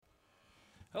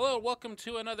Hello, welcome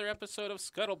to another episode of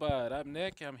Scuttlebutt. I'm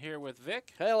Nick. I'm here with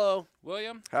Vic, Hello.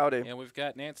 William, Howdy. and we've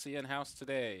got Nancy in house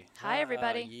today. Hi,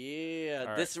 everybody. Yeah,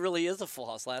 All this really is a full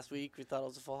house. Last week we thought it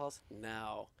was a full house.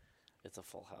 Now it's a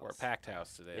full house. We're a packed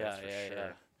house today. Yeah, that's for yeah, sure.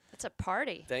 yeah. It's a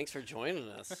party. Thanks for joining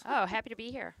us. Oh, happy to be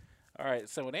here. All right,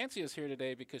 so Nancy is here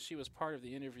today because she was part of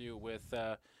the interview with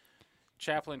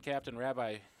Chaplain Captain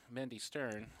Rabbi Mendy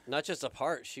Stern. Not just a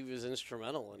part, she was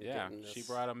instrumental in Yeah, getting this she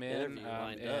brought him in. interview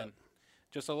lined up. And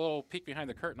just a little peek behind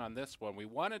the curtain on this one. We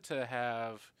wanted to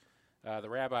have the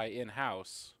rabbi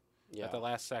in-house. Yeah. At the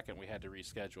last second, we had to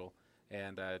reschedule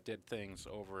and did things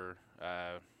over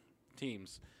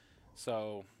Teams.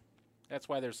 So that's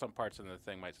why there's some parts in the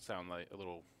thing might sound like a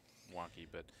little wonky,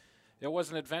 but it was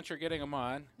an adventure getting them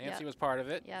on. Nancy Yep. was part of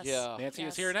it. Yes. Yeah. Nancy is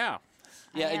Yes. here now.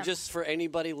 Yeah, I and am. just for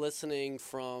anybody listening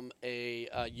from a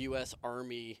U.S.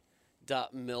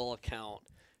 Army.mil account,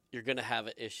 you're going to have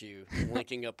an issue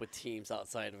linking up with teams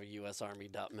outside of a U.S.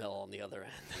 Army.mil on the other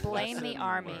end. Blame the Lesson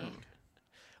Army. learned.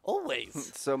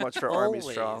 Always. So much for Army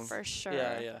Always. Strong. For sure.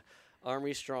 Yeah, yeah.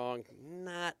 Army strong,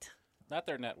 not Not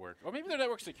their network. Or maybe their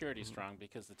network security is strong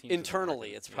because the team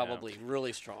internally. It's probably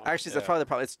really strong. Actually, that's Yeah. probably the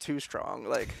problem. It's too strong.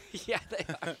 Like, Yeah, they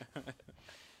are.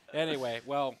 Anyway,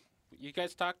 well, you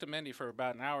guys talked to Mendy for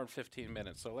about an hour and 15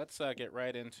 minutes, so let's get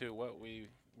right into what we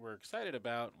were excited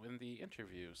about in the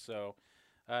interview. So,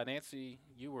 Nancy,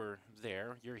 you were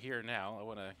there. You're here now. I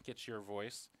want to get your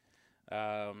voice.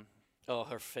 Oh,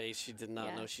 her face. She did not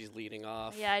Yeah. know she's leading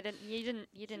off. Yeah, you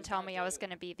didn't tell me I was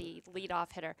going to be the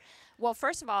leadoff hitter. Well,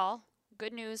 first of all,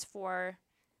 good news for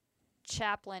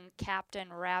Chaplain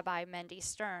Captain Rabbi Mendy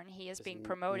Stern. He is being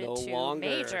promoted no to longer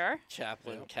Major.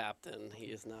 Chaplain Yep. Captain. He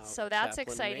is now. So that's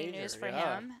Chaplain exciting Major, news for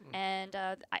yeah. him. And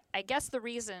I guess the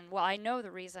reason, well, I know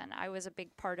the reason I was a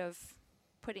big part of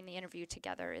putting the interview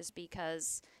together is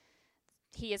because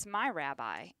he is my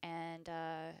rabbi and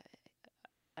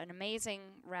an amazing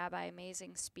rabbi,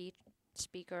 amazing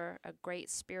speaker, a great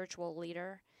spiritual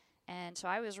leader. And so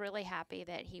I was really happy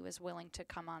that he was willing to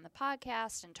come on the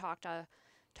podcast and talk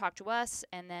to us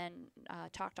and then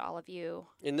talk to all of you.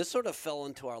 And this sort of fell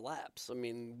into our laps. I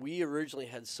mean, we originally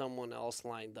had someone else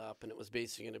lined up, and it was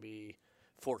basically going to be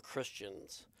for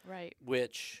Christians, Right.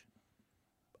 which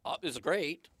is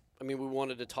great. I mean, we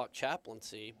wanted to talk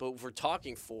chaplaincy, but if we're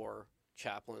talking for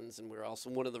chaplains, and we're also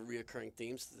one of the reoccurring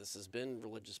themes to this has been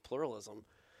religious pluralism.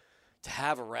 To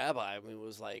have a rabbi, I mean, it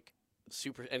was like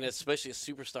super, and especially a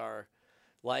superstar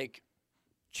like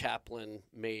Chaplain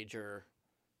Major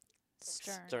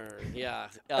Stern. Yeah.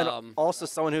 and also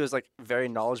someone who is like very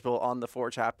knowledgeable on the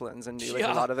Four Chaplains and knew like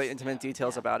Yeah. a lot of the intimate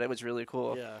details Yeah. about it, which was really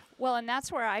cool. yeah. Well, and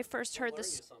that's where I first heard Learn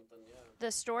this. you something, yeah.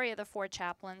 The story of the Four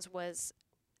Chaplains was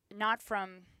not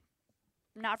from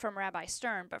Rabbi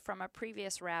Stern, but from a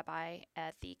previous rabbi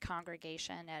at the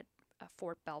congregation at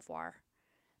Fort Belvoir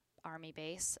Army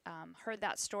Base. Heard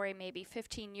that story maybe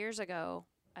 15 years ago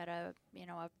at a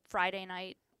Friday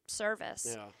night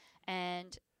service, Yeah.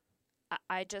 and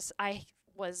I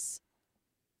was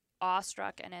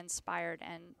awestruck and inspired,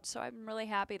 and so I'm really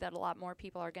happy that a lot more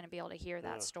people are going to be able to hear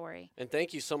that Yeah. story. And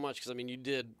thank you so much because, I mean, you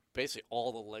did basically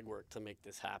all the legwork to make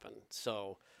this happen.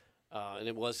 So, and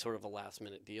it was sort of a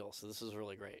last-minute deal. So this is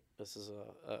really great. This is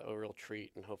a real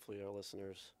treat, and hopefully our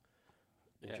listeners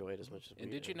Yeah. enjoy it as much as we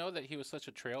And did do. you know that he was such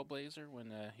a trailblazer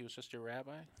when he was just your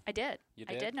rabbi? I did. You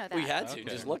I did? did know that. We had to. Okay.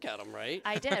 Just look at him, right?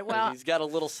 I did. Well, He's got a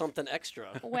little something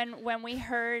extra. when we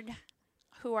heard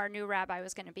who our new rabbi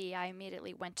was going to be, I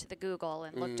immediately went to the Google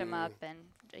and looked him up and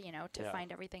to Yeah.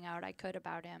 find everything out I could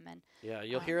about him, and Yeah,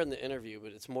 you'll hear in the interview,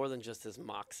 but it's more than just his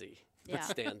moxie Yeah. that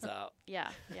stands out.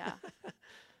 yeah.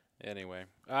 Anyway,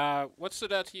 what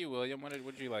stood out to you, William? What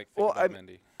did you like think Well, about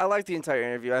Mendy? I like the entire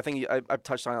interview. I think I've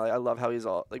touched on it. Like, I love how he's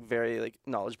all like very like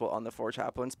knowledgeable on the Four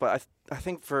Chaplains. But I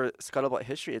think for Scuttlebutt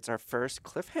history, it's our first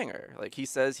cliffhanger. Like he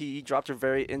says, he dropped a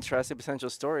very interesting potential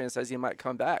story and says he might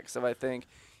come back. So I think,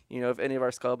 if any of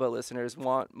our Scuttlebutt listeners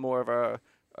want more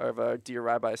of our dear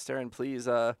Rabbi Stern, please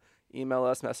email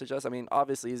us, message us. I mean,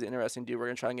 obviously he's an interesting dude. We're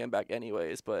gonna try and get him back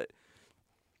anyways, but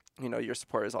your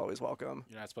support is always welcome.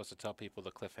 You're not supposed to tell people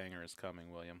the cliffhanger is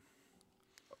coming, William.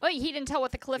 Well, he didn't tell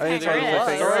what the didn't cliffhanger tell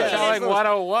the is. cliffhanger. Storytelling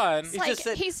 101. It's He like just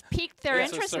said- he's piqued their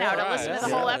It's a interest now to listen to the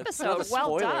surprise. whole Yeah, it's not a episode. Well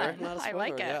spoiler, done. not a I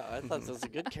like spoiler, it. Yeah, I thought that was a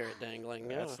good carrot dangling.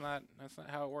 Yeah. That's not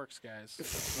how it works, guys.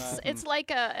 It's not, It's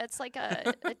like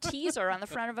a teaser on the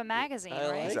front of a magazine, I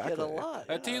right? like Exactly. it a lot.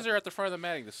 a yeah. teaser at the front of the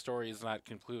mag. The story is not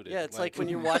concluded. Yeah, it's like when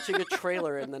you're watching a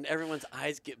trailer and then everyone's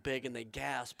eyes get big and they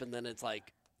gasp, and then it's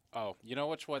like, Oh, you know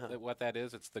what that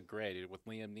is? It's The Grey with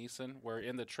Liam Neeson, where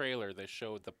in the trailer they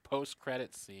showed the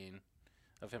post-credit scene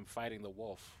of him fighting the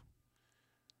wolf.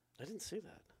 I didn't see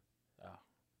that. Oh.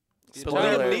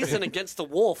 Spoiler. Liam Neeson against the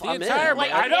wolf. The I'm entire in.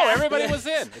 movie. I know everybody was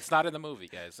in. It's not in the movie,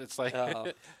 guys. It's like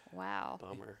Wow.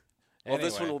 Bummer. Well,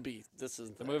 this one Anyway, will be. This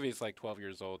is the movie's like 12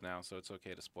 years old now, so it's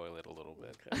okay to spoil it a little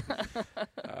bit.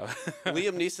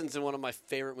 Liam Neeson's in one of my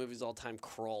favorite movies of all time,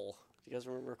 Kroll. Do you guys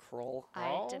remember Kroll?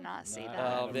 I did not see No.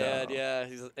 that. Oh man, yeah.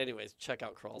 Anyways, check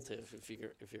out Kroll too if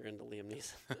you're into Liam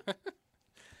Neeson.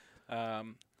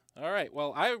 All right.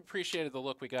 Well, I appreciated the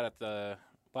look we got at the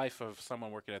life of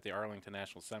someone working at the Arlington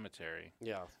National Cemetery.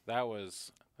 Yeah. That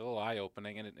was a little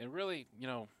eye-opening, and it really,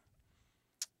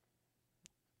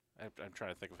 I'm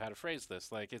trying to think of how to phrase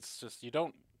this. Like, it's just, you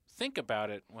don't think about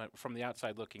it from the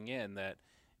outside looking in, that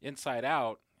inside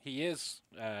out, he is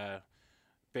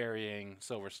burying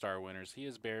Silver Star winners. He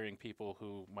is burying people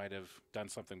who might have done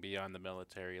something beyond the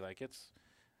military. Like, it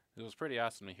was pretty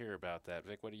awesome to hear about that.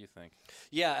 Vic, what do you think?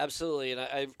 Yeah, absolutely.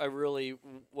 And I really,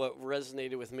 what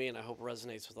resonated with me, and I hope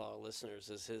resonates with all our listeners,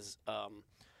 is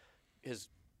his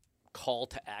call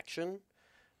to action.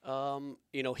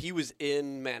 He was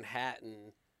in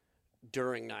Manhattan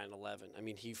during 9/11. I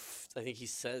mean, I think he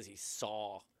says he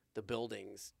saw the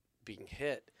buildings being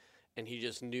hit, and he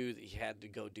just knew that he had to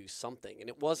go do something. And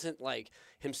it wasn't like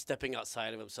him stepping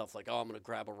outside of himself, like, oh, I'm going to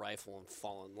grab a rifle and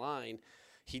fall in line.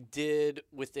 He did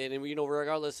within, and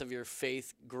regardless of your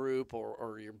faith group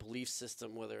or your belief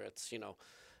system, whether it's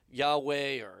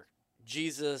Yahweh or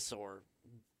Jesus or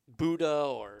Buddha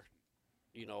or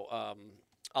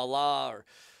Allah or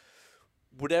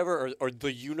whatever, or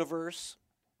the universe,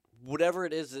 whatever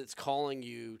it is that's calling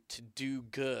you to do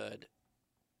good,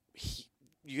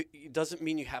 it doesn't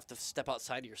mean you have to step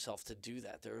outside of yourself to do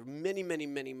that. There are many, many,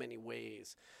 many, many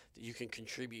ways that you can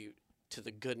contribute to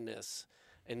the goodness.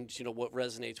 And what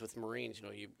resonates with Marines,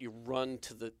 you run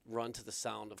to the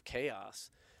sound of chaos,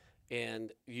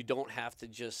 and you don't have to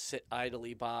just sit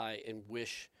idly by and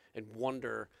wish and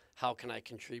wonder, how can I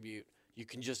contribute? You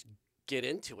can just get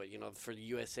into it. For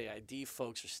the USAID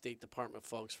folks or State Department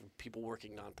folks, for people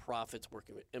working nonprofits,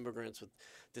 working with immigrants, with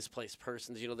displaced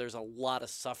persons, there's a lot of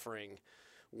suffering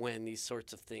when these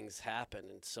sorts of things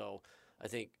happen. And so I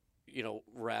think,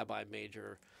 Rabbi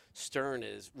Major Stern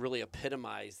is really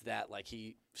epitomized that. Like,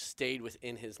 he stayed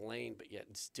within his lane, but yet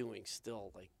it's doing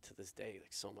still, like, to this day,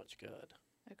 like, so much good.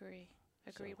 Agree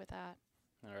with that.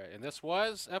 All right, and this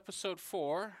was episode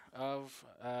 4 of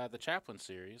the Chaplain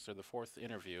series, or the 4th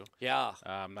interview. Yeah.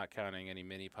 Not counting any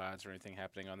mini pods or anything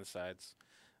happening on the sides.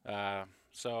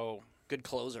 So good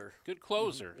closer. Good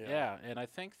closer, Yeah. yeah. And I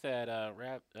think that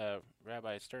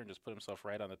Rabbi Stern just put himself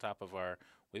right on the top of our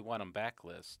 "we want him back"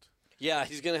 list. Yeah,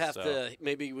 he's gonna have to.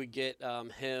 Maybe we get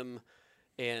him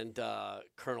and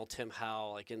Colonel Tim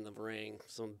Howe, like, in the ring,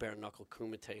 some bare knuckle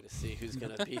kumite, to see who's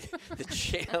gonna be the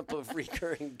champ of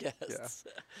recurring guests.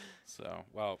 Yeah. So,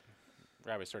 well,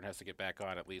 Rabbi Stern has to get back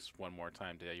on at least one more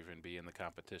time to even be in the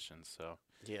competition. So.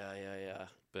 Yeah.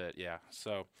 But yeah,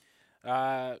 so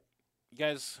you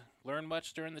guys learn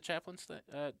much during the chaplain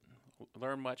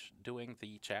learn much doing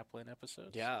the chaplain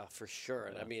episodes? Yeah, for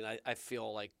sure. Yeah. I mean, I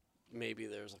feel like maybe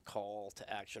there's a call to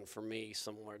action for me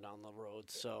somewhere down the road.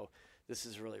 So this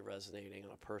is really resonating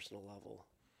on a personal level.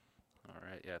 All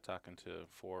right, yeah, talking to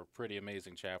 4 pretty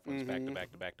amazing chaplains back to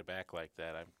back to back to back like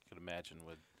that, I could imagine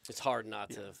would. It's hard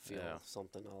not to feel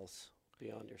something else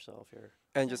beyond yourself here.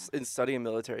 And just in studying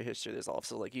military history, there's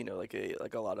also like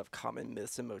a lot of common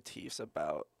myths and motifs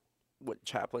about what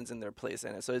chaplains in their place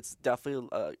in it. So it's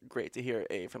definitely great to hear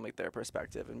from like their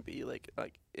perspective, and be like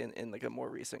in like a more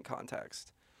recent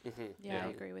context. Mm-hmm. Yeah, I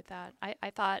agree with that.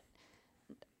 I thought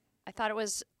it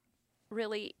was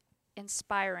really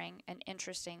inspiring and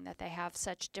interesting that they have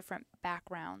such different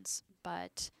backgrounds,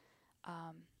 but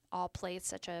all played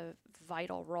such a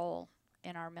vital role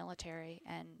in our military,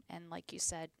 and like you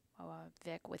said,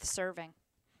 Vic, with serving.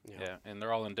 Yeah, and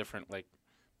they're all in different like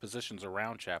positions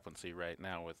around chaplaincy right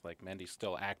now, with like Mendy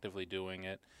still actively doing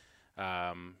it,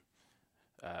 Bill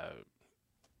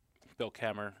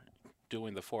Kemmer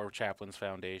doing the Four Chaplains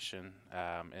Foundation,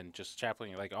 and just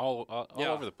chaplaining like all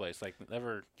over the place, like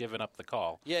never giving up the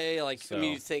call. Yeah. Like, So. I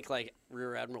mean, you think like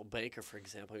Rear Admiral Baker, for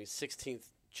example. I mean, 16th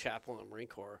chaplain in the Marine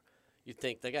Corps. You'd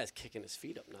think that guy's kicking his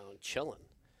feet up now and chilling.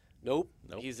 Nope.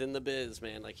 He's in the biz,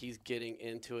 man. Like, he's getting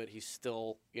into it. He's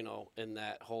still, in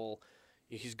that whole.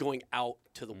 He's going out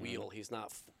to the wheel. He's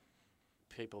not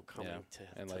people coming to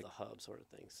like, the hub, sort of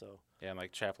thing. So. Yeah, and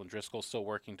like Chaplain Driscoll's still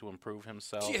working to improve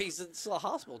himself. Yeah, he's still a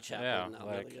hospital chaplain now.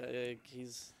 Like, they're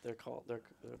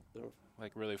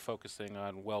like really focusing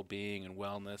on well-being and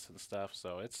wellness and stuff.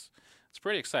 So it's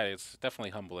pretty exciting. It's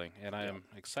definitely humbling, and I am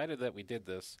excited that we did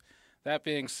this. That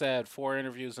being said, 4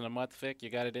 interviews in a month, Vic.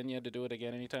 You got it in you to do it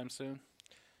again anytime soon?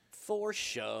 For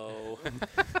show.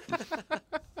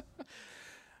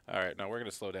 right, no, we're going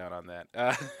to slow down on that.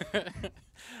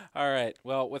 All right,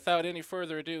 well, without any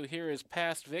further ado, here is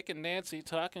past Vic and Nancy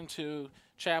talking to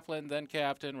Chaplain, then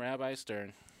Captain, Rabbi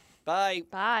Stern. Bye.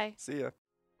 Bye. See ya.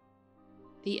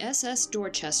 The SS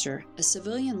Dorchester, a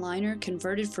civilian liner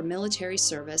converted for military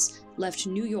service, left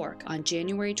New York on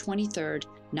January 23,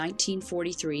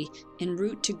 1943, en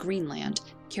route to Greenland,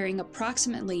 carrying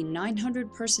approximately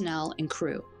 900 personnel and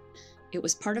crew. It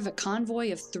was part of a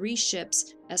convoy of 3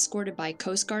 ships escorted by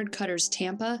Coast Guard cutters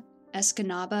Tampa,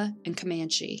 Escanaba, and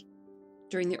Comanche.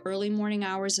 During the early morning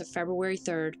hours of February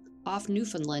 3rd, off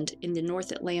Newfoundland in the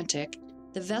North Atlantic,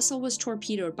 the vessel was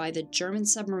torpedoed by the German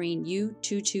submarine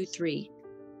U-223.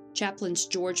 Chaplains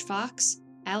George Fox,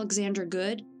 Alexander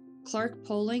Good, Clark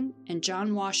Poling, and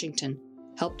John Washington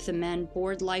helped the men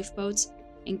board lifeboats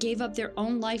and gave up their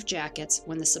own life jackets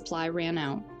when the supply ran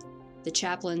out. The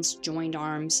chaplains joined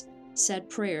arms, said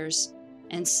prayers,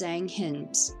 and sang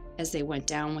hymns as they went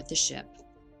down with the ship.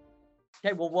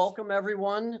 Okay, well, welcome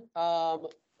everyone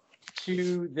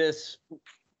to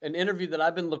an interview that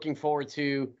I've been looking forward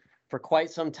to for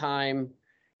quite some time,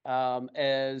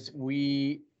 as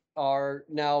we are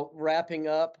now wrapping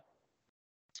up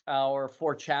our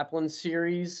Four Chaplains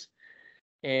series,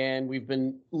 and we've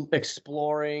been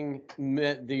exploring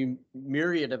the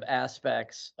myriad of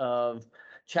aspects of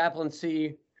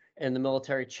chaplaincy and the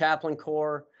military Chaplain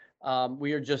Corps.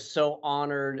 We are just so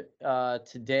honored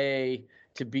today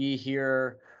to be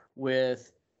here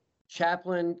with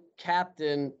Chaplain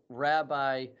Captain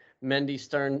Rabbi Mendy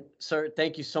Stern. Sir,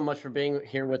 thank you so much for being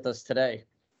here with us today.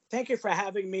 Thank you for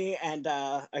having me, and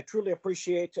I truly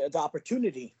appreciate the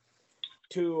opportunity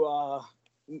to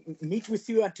meet with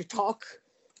you and to talk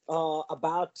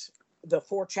about the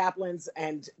Four Chaplains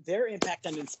and their impact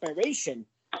and inspiration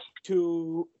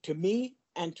to me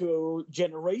and to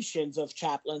generations of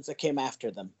chaplains that came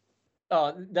after them.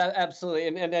 That absolutely,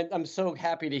 and I'm so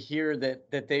happy to hear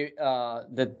that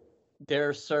that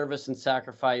their service and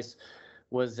sacrifice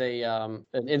was an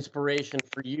inspiration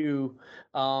for you.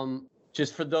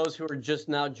 Just for those who are just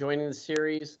now joining the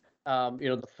series,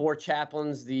 the Four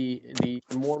Chaplains, the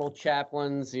immortal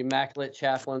chaplains, the immaculate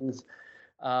chaplains,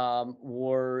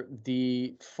 were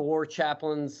the Four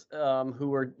Chaplains who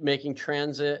were making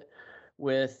transit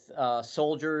with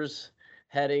soldiers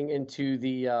heading into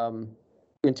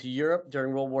Europe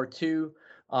during World War II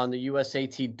on the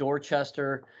USAT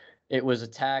Dorchester. It was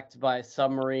attacked by a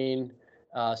submarine,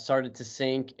 started to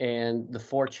sink, and the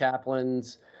Four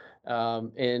Chaplains,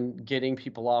 in getting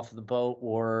people off the boat,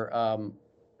 were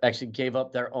actually gave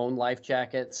up their own life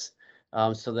jackets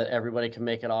so that everybody can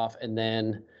make it off, and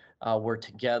then were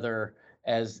together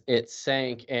as it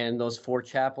sank. And those Four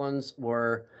Chaplains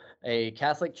were a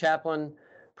Catholic chaplain,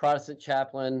 Protestant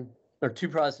chaplain, or 2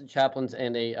 Protestant chaplains,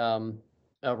 and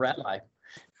a rabbi.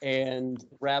 And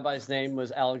Rabbi's name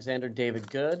was Alexander David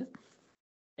Good.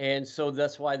 And so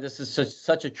that's why this is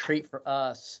such a treat for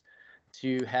us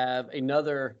to have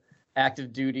another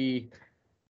active duty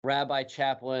rabbi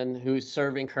chaplain who's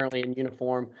serving currently in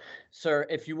uniform. Sir,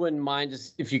 if you wouldn't mind,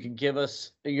 just if you could give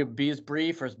us, you be as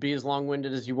brief or be as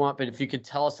long-winded as you want, but if you could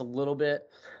tell us a little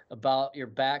bit about your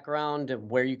background and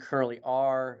where you currently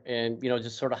are, and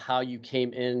just sort of how you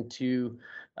came into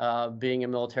being a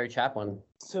military chaplain.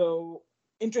 So,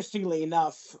 interestingly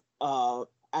enough,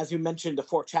 as you mentioned, the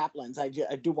Four Chaplains, I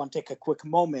do want to take a quick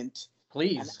moment,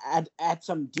 please, and add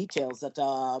some details that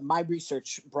my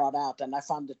research brought out, and I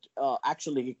found it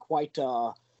actually quite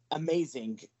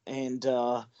amazing. And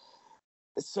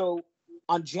so,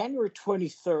 on January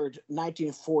 23rd,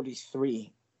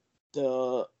 1943,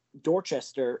 the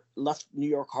Dorchester left New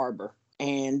York Harbor,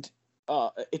 and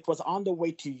it was on the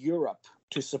way to Europe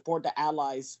to support the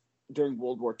Allies during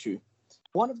World War II.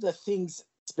 One of the things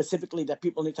specifically that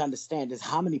people need to understand is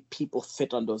how many people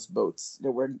fit on those boats.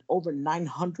 There were over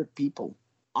 900 people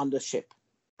on the ship.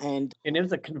 And it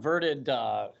was a converted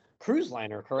cruise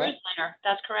liner, correct? Cruise liner,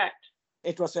 that's correct.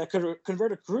 It was a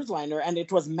converted cruise liner, and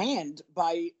it was manned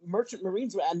by merchant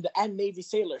marines and Navy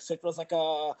sailors. So it was like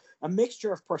a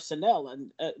mixture of personnel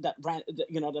and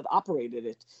that operated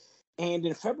it. And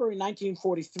in February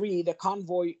 1943, the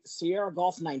convoy Sierra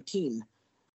Golf 19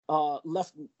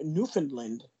 left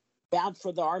Newfoundland, bound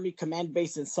for the Army Command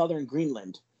Base in southern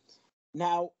Greenland.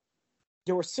 Now,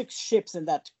 there were 6 ships in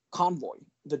that convoy: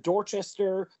 the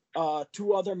Dorchester,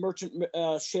 2 other merchant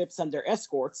ships and their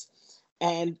escorts,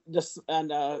 and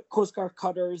Coast Guard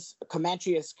cutters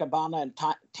Comanche, Escanaba, and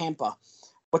Tampa.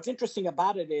 What's interesting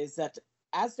about it is that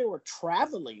as they were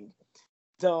traveling,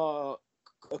 the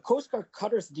Coast Guard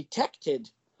cutters detected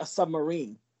a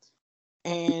submarine,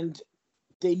 and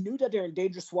they knew that they're in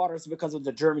dangerous waters because of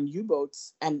the German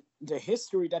U-boats and the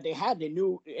history that they had. They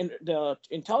knew, the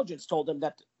intelligence told them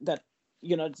that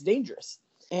it's dangerous.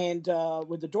 And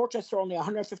with the Dorchester only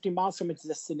 150 miles from its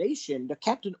destination, the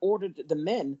captain ordered the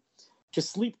men to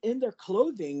sleep in their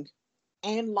clothing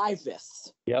and life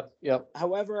vests. Yep.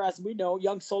 However, as we know,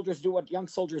 young soldiers do what young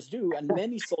soldiers do, and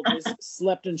many soldiers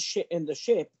slept in the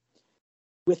ship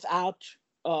without,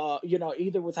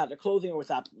 either without their clothing or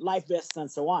without life vests and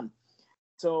so on.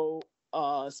 So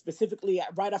specifically,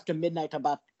 right after midnight,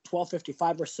 about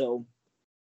 12:55 or so,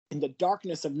 in the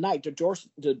darkness of night,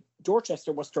 the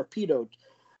Dorchester was torpedoed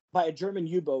by a German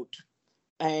U-boat.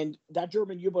 And that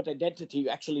German U-boat identity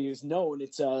actually is known.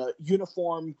 It's a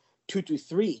Uniform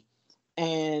 223.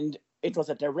 And it was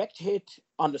a direct hit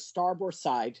on the starboard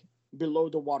side below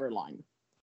the waterline.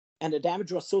 And the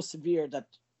damage was so severe that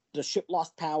the ship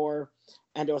lost power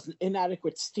and there was an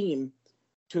inadequate steam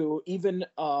to even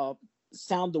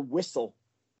sound the whistle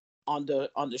on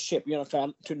the ship,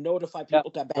 to notify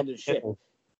people to abandon the ship.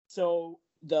 So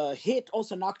the hit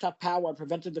also knocked out power and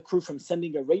prevented the crew from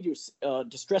sending a radio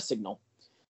distress signal.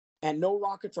 And no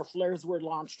rockets or flares were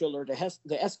launched to alert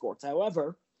the escorts.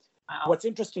 However, what's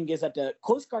interesting is that the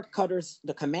Coast Guard cutters,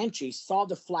 the Comanche, saw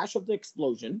the flash of the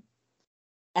explosion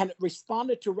and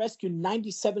responded to rescue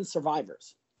 97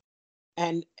 survivors.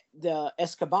 And the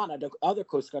Escabana, the other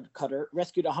Coast Guard cutter,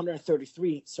 rescued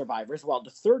 133 survivors, while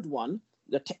the third one,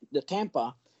 the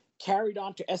Tampa, carried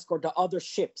on to escort the other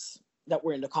ships that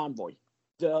were in the convoy.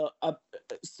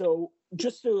 So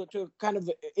just to kind of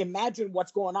imagine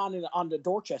what's going on the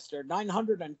Dorchester,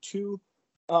 902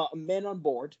 men on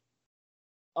board,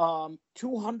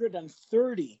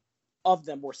 230 of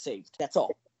them were saved. That's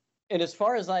all. And as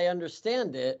far as I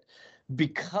understand it,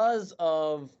 because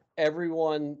of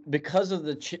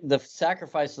the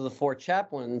sacrifice of the Four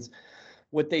Chaplains,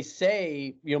 what they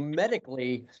say,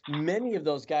 medically, many of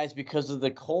those guys, because of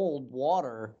the cold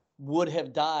water, would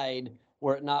have died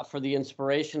were it not for the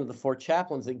inspiration of the Four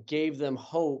Chaplains that gave them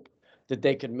hope that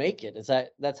they could make it.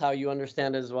 That's how you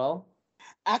understand it as well?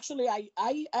 Actually,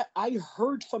 I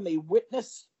heard from a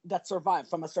witness that survived,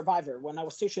 from a survivor. When I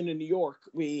was stationed in New York,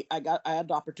 I had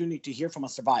the opportunity to hear from a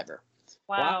survivor.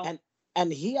 Wow.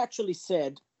 And he actually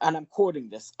said, and I'm quoting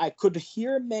this, "I could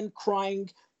hear men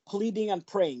crying, pleading, and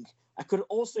praying. I could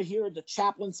also hear the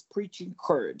chaplains preaching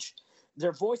courage.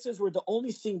 Their voices were the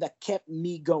only thing that kept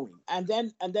me going." And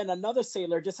then another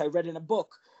sailor, this I read in a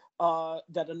book,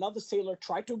 that another sailor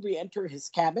tried to re-enter his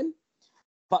cabin,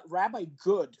 but Rabbi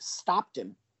Good stopped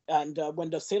him. And when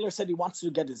the sailor said he wants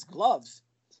to get his gloves,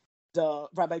 the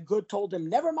Rabbi Good told him,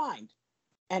 "Never mind."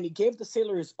 And he gave the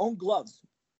sailor his own gloves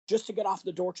just to get off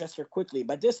the Dorchester quickly.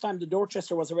 By this time, the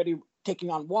Dorchester was already taking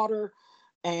on water,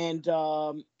 and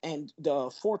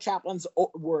the Four Chaplains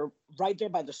were right there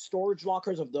by the storage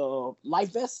lockers of the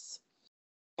life vests,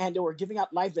 and they were giving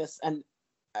out life vests. And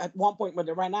at one point, when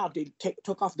they ran out, they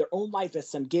took off their own life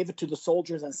vests and gave it to the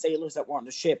soldiers and sailors that were on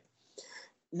the ship.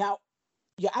 Now,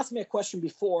 you asked me a question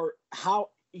before,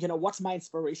 what's my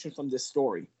inspiration from this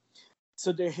story?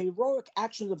 So the heroic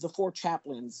actions of the Four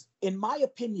Chaplains, in my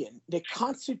opinion, they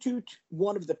constitute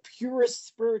one of the purest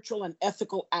spiritual and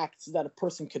ethical acts that a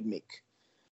person could make.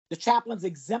 The chaplains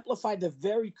exemplify the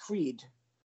very creed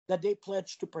that they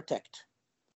pledge to protect.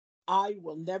 I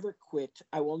will never quit.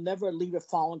 I will never leave a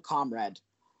fallen comrade.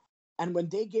 And when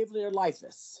they gave their life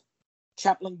vests,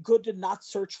 Chaplain Good did not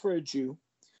search for a Jew.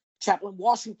 Chaplain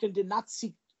Washington did not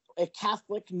seek a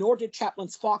Catholic, nor did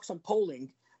Chaplains Fox and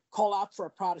Poling call out for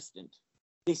a Protestant.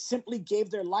 They simply gave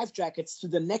their life jackets to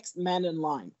the next man in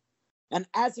line. And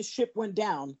as the ship went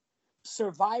down,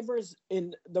 survivors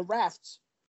in the rafts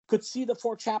could see the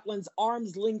Four Chaplains'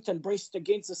 arms linked and braced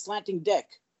against the slanting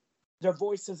deck, their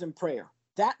voices in prayer.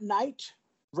 That night,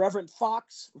 Reverend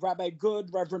Fox, Rabbi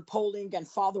Good, Reverend Poling, and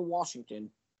Father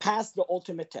Washington passed the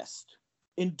ultimate test.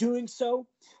 In doing so,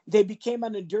 they became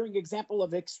an enduring example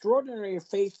of extraordinary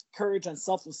faith, courage, and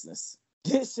selflessness.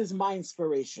 This is my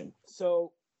inspiration.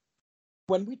 So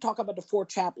when we talk about the Four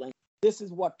Chaplains, this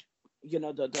is what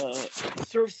the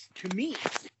serves to me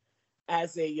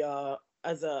as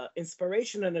a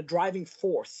inspiration and a driving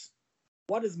force.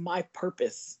 What is my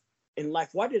purpose in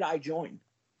life? Why did I join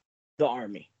the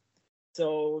Army?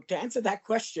 So to answer that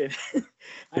question,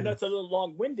 I know it's a little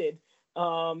long-winded.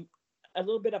 A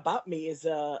little bit about me is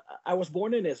I was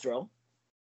born in Israel,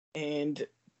 and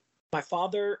my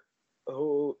father,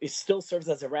 who still serves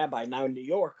as a rabbi now in New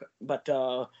York, but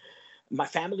my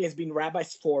family has been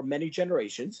rabbis for many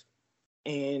generations,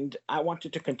 and I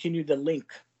wanted to continue the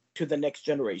link to the next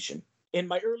generation. In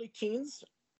my early teens,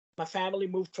 my family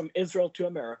moved from Israel to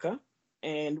America,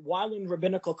 and while in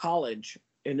rabbinical college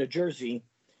in New Jersey,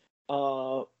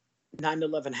 uh,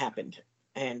 9/11 happened,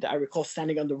 and I recall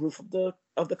standing on the roof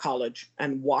of the college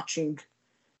and watching.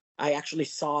 I actually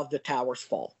saw the towers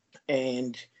fall,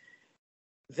 and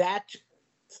that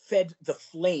fed the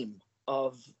flame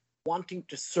of wanting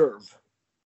to serve.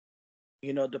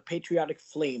 You know, the patriotic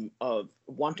flame of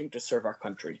wanting to serve our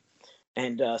country,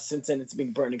 and since then it's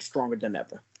been burning stronger than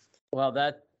ever. Well,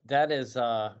 that is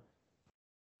an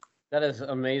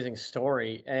amazing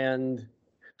story. And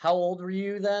how old were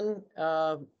you then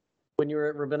when you were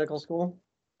at rabbinical school?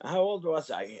 How old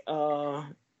was I?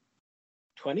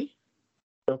 20.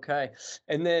 Okay.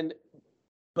 And then,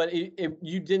 but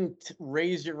you didn't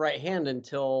raise your right hand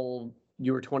until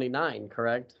you were 29,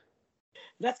 correct?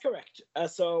 That's correct.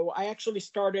 So I actually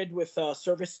started with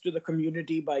service to the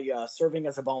community by serving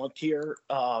as a volunteer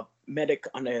medic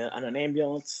on an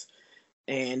ambulance,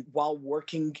 and while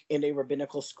working in a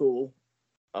rabbinical school,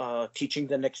 teaching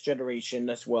the next generation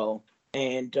as well.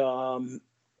 And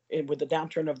with the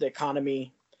downturn of the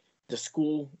economy, the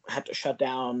school had to shut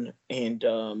down, and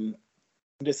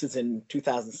this is in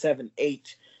 2007,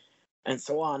 8, and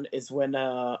so on, is when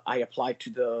I applied to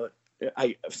the.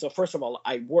 So first of all,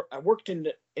 I worked in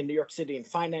New York City in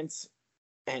finance,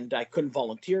 and I couldn't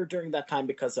volunteer during that time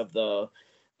because of the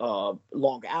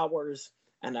long hours,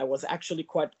 and I was actually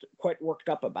quite worked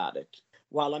up about it.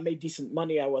 While I made decent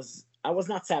money, I was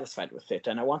not satisfied with it,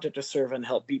 and I wanted to serve and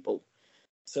help people.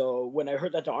 So when I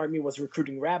heard that the Army was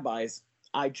recruiting rabbis,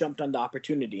 I jumped on the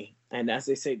opportunity, and as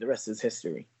they say, the rest is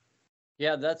history.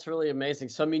 Yeah, that's really amazing.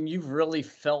 So I mean, you've really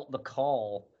felt the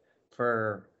call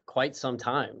for quite some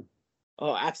time.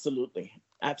 Oh, absolutely.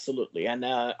 Absolutely. And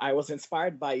I was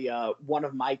inspired by one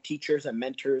of my teachers and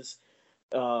mentors,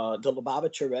 the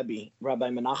Lubavitcher Rabbi, Rabbi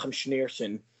Menachem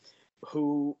Schneerson,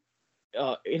 who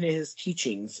in his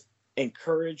teachings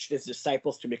encouraged his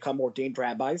disciples to become ordained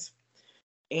rabbis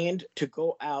and to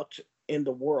go out in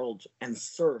the world and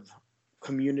serve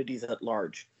communities at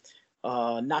large,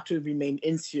 not to remain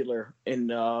insular in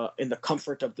the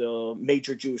comfort of the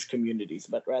major Jewish communities,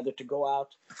 but rather to go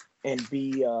out and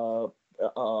be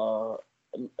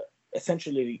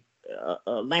essentially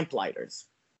lamplighters.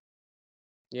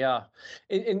 Yeah,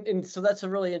 and so that's a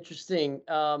really interesting.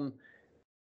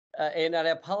 And I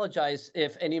apologize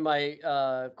if any of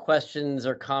my questions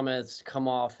or comments come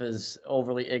off as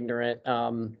overly ignorant.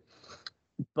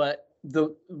 But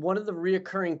one of the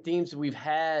reoccurring themes we've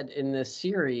had in this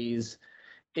series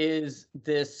is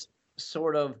this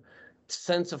sort of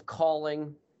sense of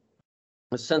calling,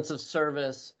 a sense of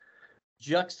service,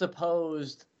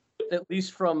 juxtaposed, at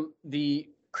least from the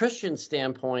Christian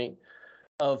standpoint,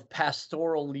 of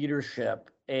pastoral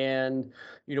leadership. And,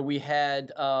 you know, we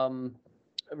had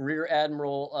Rear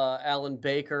Admiral Alan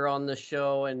Baker on the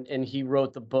show, and he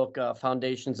wrote the book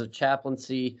Foundations of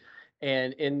Chaplaincy.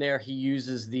 And in there, he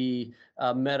uses the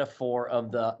metaphor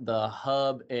of the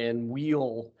hub and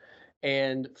wheel.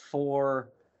 And for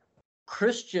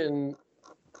Christian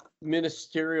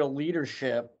ministerial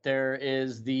leadership, there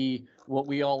is what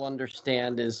we all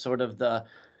understand is sort of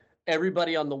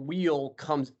everybody on the wheel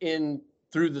comes in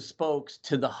through the spokes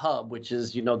to the hub, which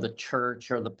is, you know, the church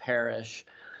or the parish.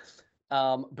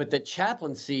 But the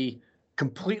chaplaincy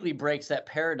completely breaks that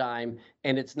paradigm,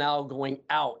 and it's now going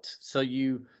out. So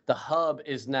the hub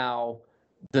is now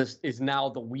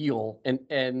the wheel,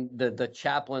 and the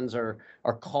chaplains are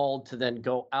called to then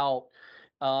go out.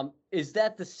 Is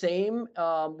that the same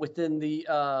within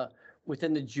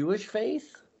the Jewish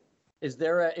faith? Is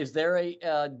there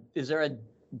a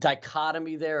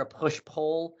dichotomy there, a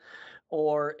push-pull,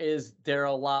 or is there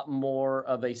a lot more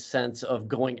of a sense of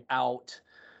going out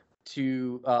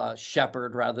to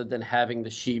shepherd rather than having the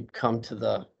sheep come to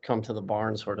the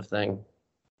barn, sort of thing?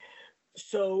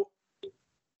 So,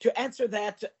 to answer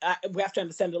that, we have to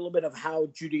understand a little bit of how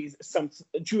some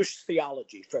Jewish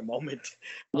theology for a moment.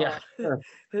 Yeah. Sure.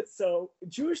 So,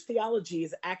 Jewish theology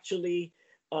is actually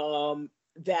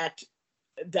that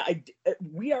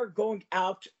we are going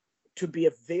out to be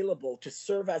available to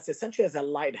serve as essentially as a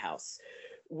lighthouse,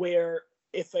 where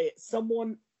if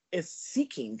someone is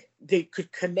seeking, they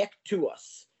could connect to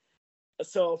us.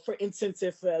 So, for instance,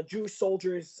 if a Jewish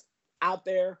soldier is out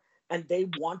there and they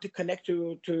want to connect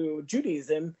to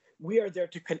Judaism, we are there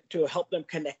to help them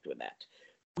connect with that.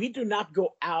 We do not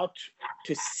go out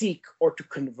to seek or to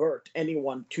convert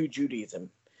anyone to Judaism.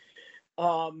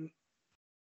 In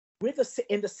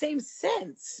the same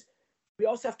sense, we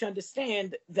also have to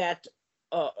understand that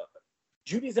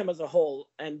Judaism as a whole,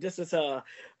 and this is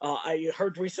I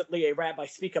heard recently a rabbi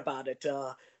speak about it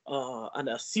on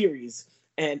a series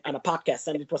and on a podcast,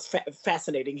 and it was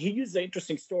fascinating. He used an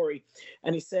interesting story,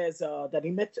 and he says that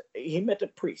he met a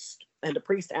priest, and the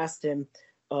priest asked him,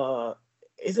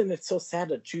 isn't it so sad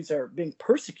that Jews are being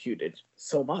persecuted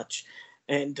so much?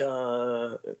 And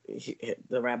the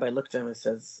rabbi looked at him and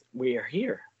says, "We are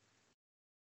here."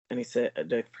 And he said,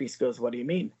 the priest goes, "What do you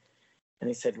mean?" And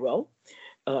he said, "Well,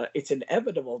 it's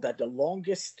inevitable that the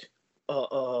longest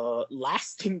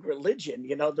lasting religion,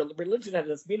 the religion that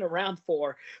has been around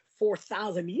for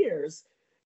 4,000 years,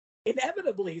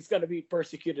 inevitably is going to be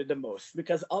persecuted the most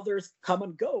because others come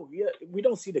and go. We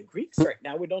don't see the Greeks right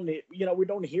now. We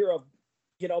don't hear of,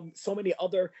 so many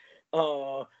other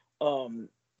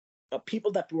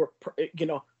people that were,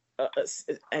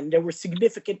 and there were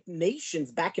significant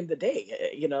nations back in the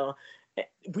day.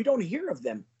 We don't hear of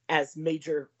them as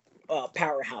major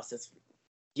powerhouses.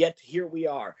 Yet here we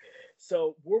are.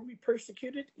 So were we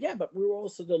persecuted? Yeah, but we were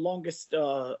also the longest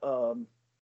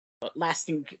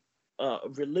lasting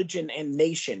religion and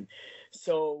nation.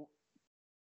 So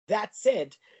that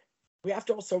said, we have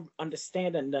to also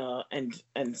understand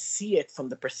and see it from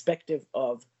the perspective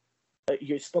of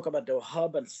you spoke about the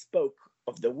hub and spoke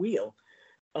of the wheel.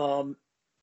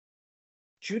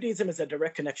 Judaism is a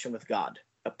direct connection with God.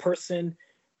 A person,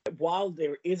 while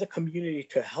there is a community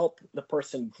to help the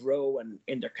person grow and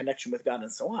in their connection with God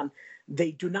and so on,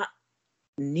 they do not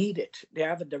need it. They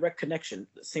have a direct connection,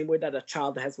 the same way that a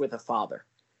child has with a father.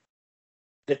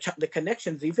 The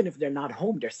connections, even if they're not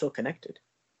home, they're still connected.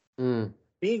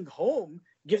 Being home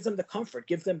gives them the comfort,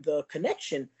 gives them the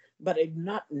connection, but they do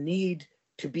not need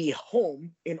to be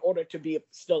home in order to be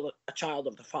still a child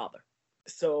of the father.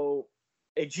 So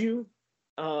a Jew,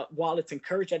 while it's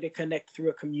encouraged that they connect through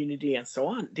a community and so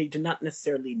on, they do not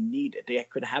necessarily need it. They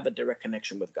could have a direct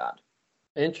connection with God.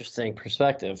 Interesting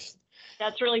perspective.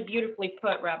 That's really beautifully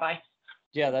put, Rabbi.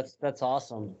 Yeah, that's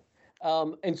awesome.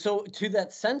 And so to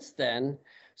that sense then,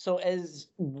 so as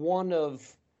one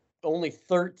of only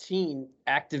 13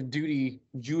 active duty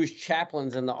Jewish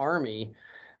chaplains in the Army,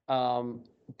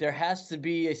 there has to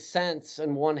be a sense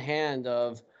in one hand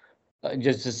of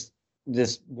just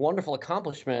this wonderful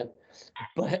accomplishment,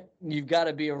 but you've got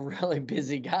to be a really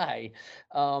busy guy.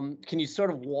 Can you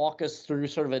sort of walk us through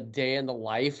sort of a day in the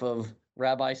life of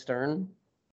Rabbi Stern?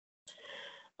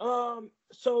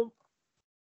 So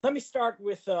let me start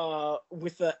with a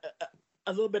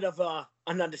little bit of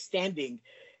an understanding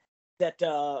that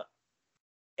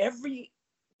every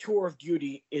tour of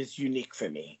duty is unique for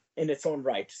me in its own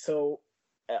right. So,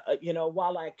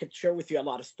 while I could share with you a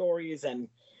lot of stories and,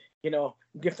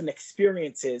 different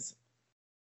experiences,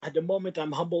 at the moment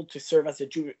I'm humbled to serve as a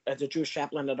Jewish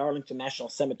chaplain at Arlington National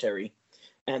Cemetery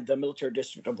and the Military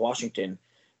District of Washington.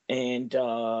 And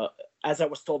as I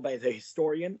was told by the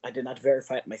historian, I did not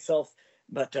verify it myself,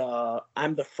 but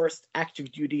I'm the first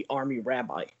active duty Army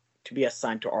rabbi to be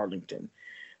assigned to Arlington.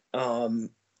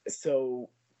 So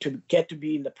to get to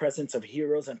be in the presence of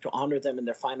heroes and to honor them in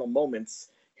their final moments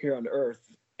here on earth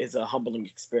is a humbling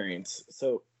experience.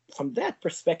 So from that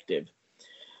perspective,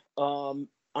 on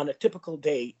a typical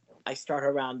day, I start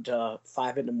around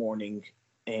 5 a.m.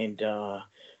 and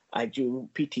I do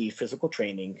PT, physical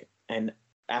training. And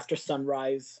after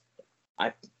sunrise,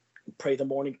 I pray the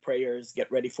morning prayers,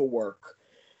 get ready for work.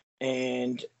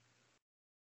 And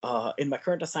in my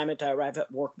current assignment, I arrive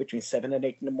at work between 7 and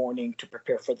 8 in the morning to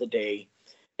prepare for the day.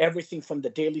 Everything from the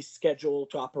daily schedule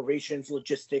to operations,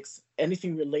 logistics,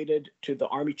 anything related to the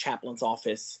Army chaplain's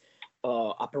office,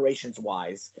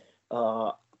 operations-wise,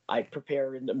 I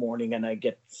prepare in the morning and I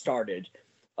get started.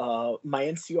 My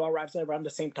NCO arrives around the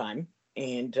same time,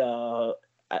 and the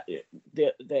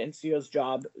NCO's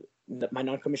job, my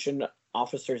non-commissioned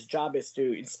officer's job, is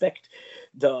to inspect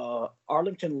the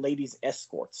Arlington ladies'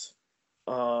 escorts,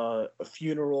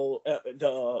 funeral,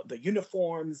 the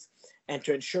uniforms, and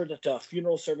to ensure that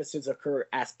funeral services occur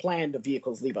as planned, the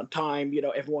vehicles leave on time,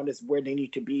 everyone is where they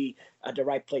need to be at the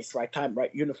right place, right time,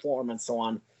 right uniform, and so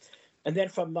on. And then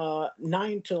from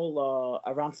 9 till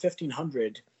around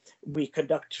 1500, we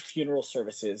conduct funeral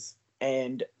services,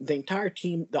 and the entire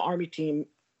team, the Army team,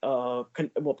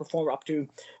 will perform up to,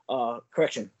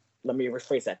 let me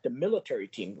rephrase that, the military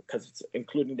team, because it's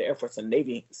including the Air Force and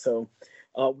Navy. So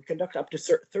we conduct up to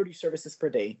 30 services per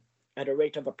day at a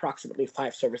rate of approximately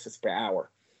 5 services per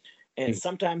hour. And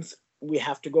sometimes we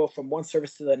have to go from one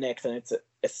service to the next, and it's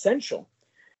essential.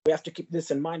 We have to keep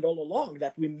this in mind all along,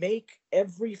 that we make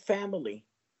every family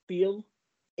feel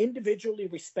individually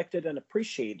respected and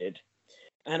appreciated.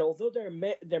 And although there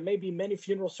may be many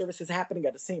funeral services happening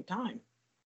at the same time,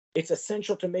 it's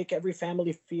essential to make every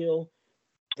family feel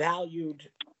valued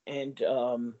and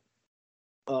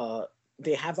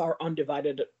they have our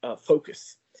undivided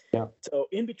focus. Yeah. So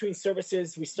in between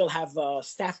services, we still have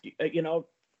staff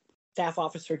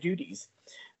officer duties.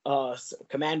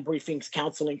 command briefings,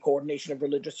 counseling, coordination of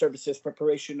religious services,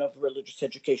 preparation of religious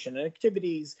education and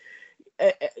activities,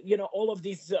 all of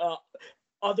these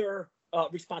other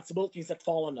responsibilities that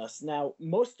fall on us. Now,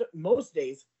 most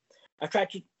days, I try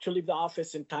to leave the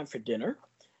office in time for dinner.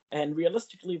 And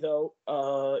realistically, though,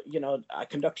 I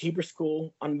conduct Hebrew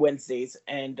school on Wednesdays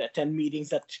and attend meetings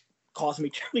that cause me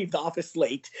to leave the office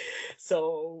late.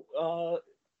 So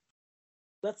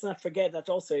let's not forget that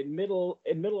also in middle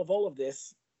of all of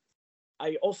this,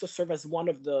 I also serve as one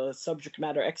of the subject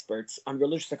matter experts on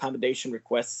religious accommodation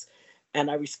requests,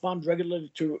 and I respond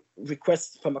regularly to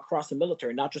requests from across the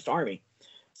military, not just Army.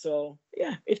 So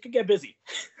yeah, it could get busy.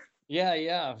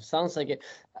 Yeah, sounds like it.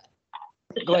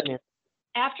 Go ahead, Nancy.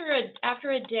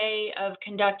 After a day of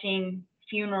conducting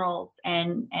funerals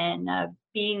and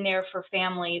being there for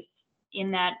families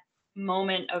in that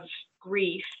moment of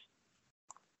grief,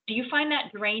 do you find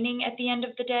that draining at the end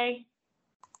of the day?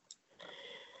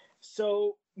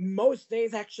 So most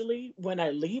days, actually, when I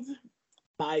leave,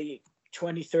 my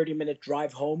 20-30 minute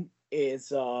drive home is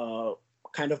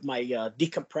kind of my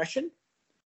decompression.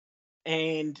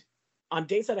 And on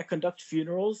days that I conduct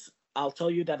funerals, I'll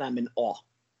tell you that I'm in awe.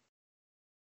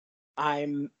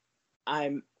 I'm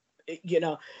I'll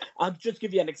just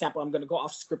give you an example. I'm going to go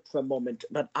off script for a moment,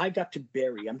 but I got to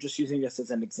bury, I'm just using this as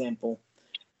an example,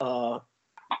 a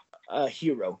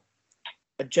hero,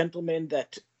 a gentleman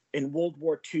that in World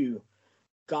War II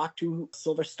got 2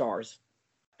 Silver Stars.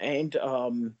 And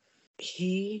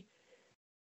he,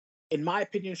 in my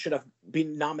opinion, should have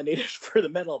been nominated for the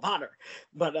Medal of Honor.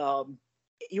 But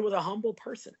he was a humble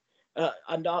person.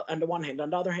 On the one hand. On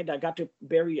the other hand, I got to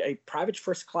bury a private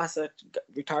first class that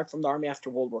retired from the Army after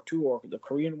World War II or the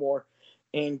Korean War.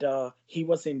 And he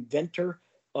was the inventor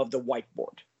of the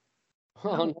whiteboard.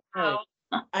 Oh, no.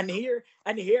 And here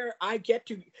I get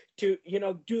to do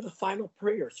the final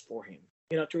prayers for him,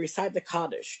 to recite the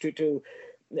Kaddish, to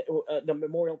the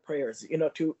memorial prayers,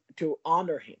 to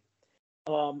honor him.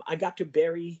 I got to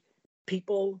bury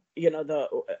people,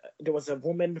 there was a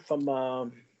woman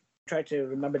from, try to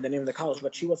remember the name of the college,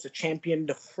 but she was the champion,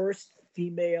 the first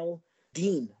female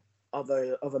dean of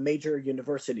a major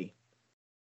university.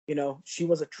 She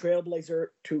was a trailblazer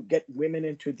to get women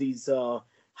into these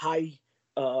high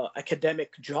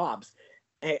academic jobs,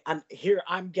 and here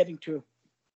I'm getting to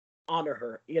honor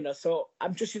her. So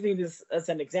I'm just using this as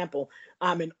an example.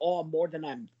 I'm in awe more than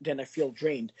I feel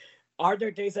drained. Are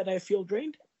there days that I feel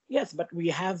drained? Yes, but we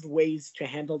have ways to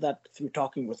handle that through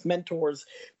talking with mentors,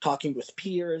 talking with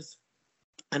peers,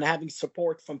 and having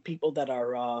support from people that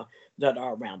are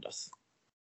around us.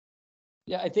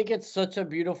 Yeah, I think it's such a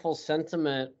beautiful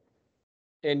sentiment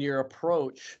in your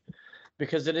approach,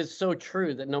 because it is so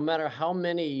true that no matter how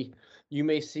many you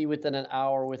may see within an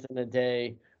hour, within a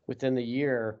day, within the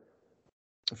year,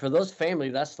 for those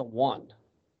families, that's the one.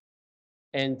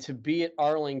 And to be at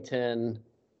Arlington,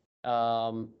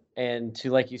 and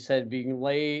to, like you said, being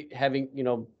late, having,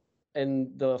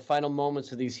 in the final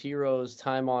moments of these heroes'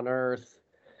 time on earth,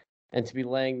 and to be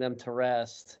laying them to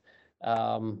rest.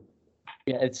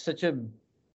 It's such a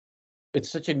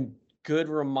good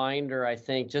reminder, I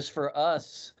think, just for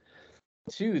us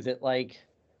too, that like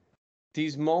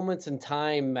these moments in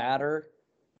time matter,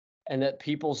 and that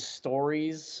people's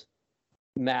stories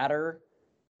matter,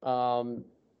 and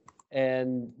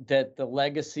that the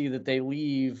legacy that they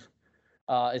leave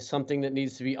is something that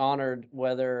needs to be honored,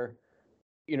 whether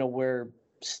we're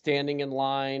standing in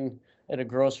line at a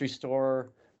grocery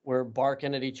store, we're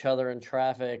barking at each other in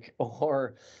traffic,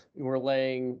 or we're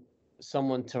laying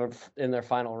someone in their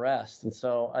final rest. And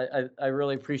so I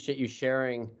really appreciate you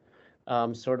sharing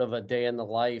sort of a day in the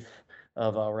life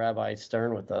of Rabbi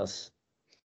Stern with us.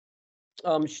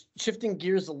 Shifting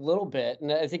gears a little bit,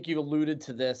 and I think you alluded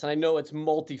to this, and I know it's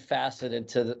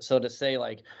multifaceted so to say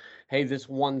like, hey, this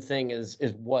one thing is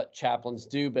what chaplains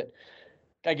do, but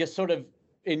I guess sort of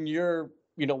in your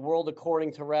world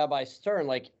according to Rabbi Stern,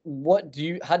 like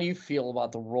how do you feel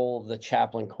about the role of the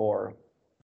Chaplain Corps?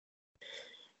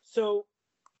 So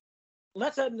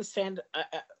let's understand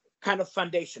kind of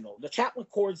foundational. The Chaplain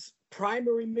Corps'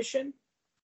 primary mission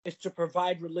is to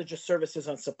provide religious services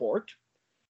and support,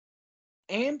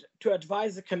 and to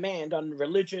advise the command on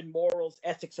religion, morals,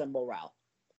 ethics, and morale.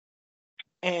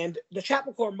 And the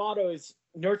Chaplain Corps motto is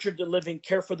nurture the living,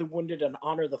 care for the wounded, and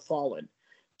honor the fallen.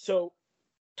 So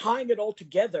tying it all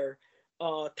together,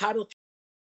 Title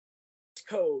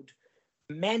Code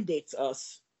mandates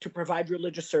us to provide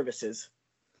religious services,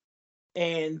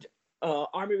 and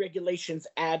Army regulations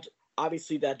add,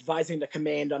 obviously, the advising the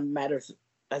command on matters,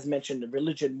 as mentioned,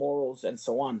 religion, morals, and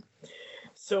so on.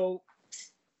 So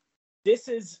this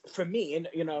is for me, and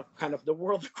kind of the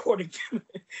world according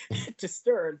to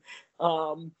Stern,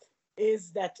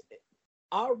 is that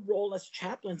our role as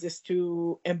chaplains is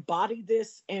to embody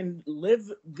this and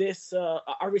live this,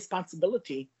 our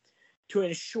responsibility to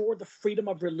ensure the freedom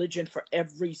of religion for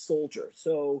every soldier,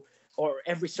 or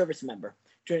every service member,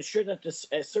 to ensure that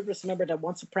a service member that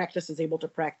wants to practice is able to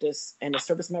practice, and a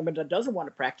service member that doesn't want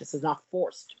to practice is not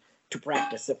forced to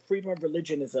practice. The freedom of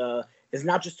religion is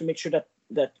not just to make sure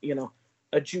that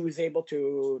a Jew is able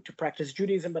to practice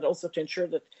Judaism, but also to ensure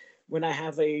that when I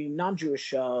have a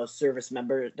non-Jewish service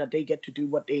member, that they get to do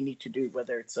what they need to do,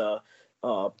 whether it's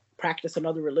practice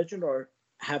another religion or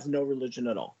have no religion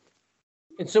at all.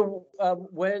 And so,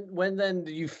 when then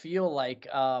do you feel like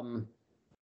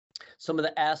some of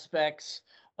the aspects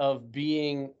of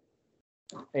being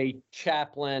a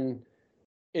chaplain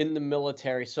in the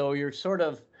military? So you're sort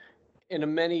of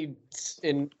in many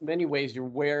ways you're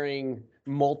wearing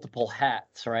multiple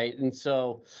hats, right? And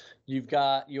so you've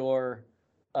got your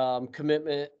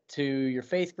commitment to your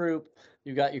faith group,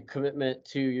 you've got your commitment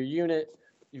to your unit,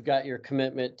 you've got your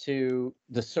commitment to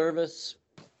the service.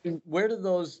 Where do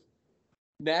those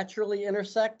naturally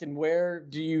intersect, and where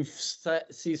do you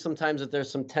see sometimes that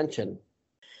there's some tension?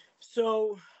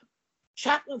 So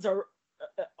chaplains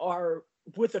are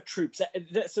with the troops.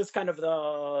 This is kind of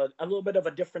a little bit of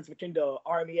a difference between the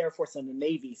Army, Air Force, and the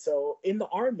Navy. So in the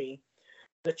Army,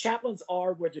 the chaplains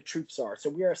are where the troops are. So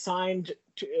we are assigned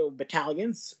to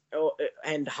battalions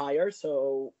and higher.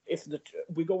 So if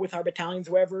we go with our battalions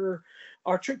wherever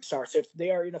our troops are. So if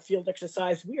they are in a field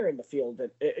exercise, we are in the field.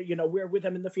 We're with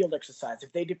them in the field exercise.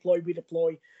 If they deploy, we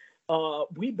deploy.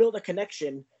 We build a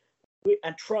connection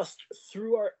and trust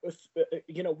through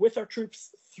with our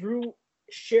troops through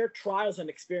shared trials and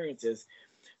experiences.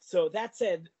 So that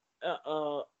said,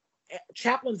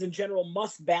 chaplains in general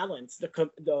must balance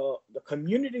the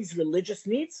community's religious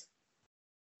needs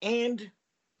and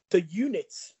the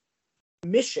unit's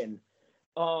mission,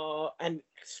 and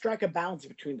strike a balance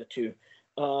between the two.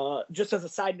 Just as a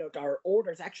side note, our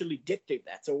orders actually dictate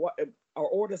that. So our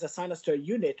orders assign us to a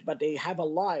unit, but they have a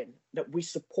line that we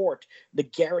support the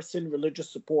garrison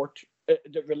religious support,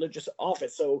 the religious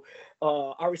office. So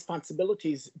our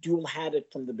responsibilities dual-hatted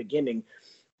from the beginning.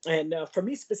 And for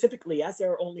me specifically, as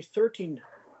there are only 13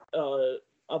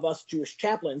 of us Jewish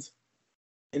chaplains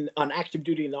on active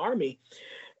duty in the Army,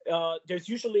 there's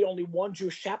usually only one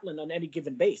Jewish chaplain on any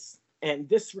given base. And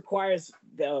this requires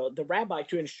the rabbi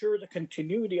to ensure the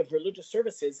continuity of religious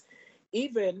services,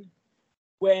 even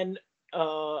when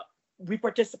we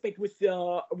participate with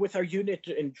our unit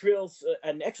in drills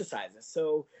and exercises.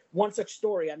 So one such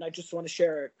story, and I just want to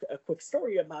share a quick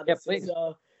story about this. Please.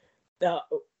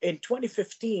 In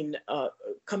 2015,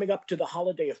 coming up to the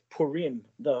holiday of Purim,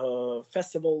 the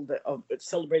festival of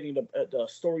celebrating the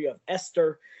story of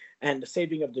Esther and the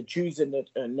saving of the Jews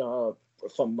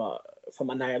from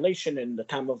annihilation in the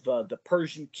time of the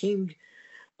Persian king,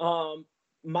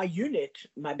 my unit,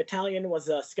 my battalion, was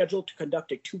scheduled to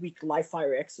conduct a 2-week live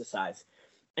fire exercise,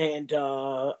 and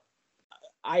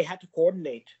I had to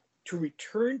coordinate to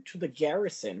return to the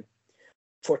garrison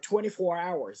for 24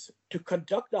 hours to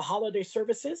conduct the holiday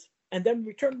services and then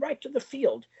return right to the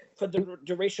field for the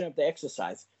duration of the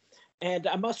exercise. And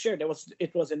I must share, it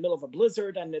was in the middle of a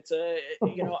blizzard, and it's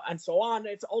and so on.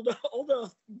 It's all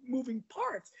the moving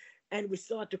parts, and we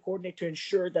still had to coordinate to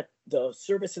ensure that the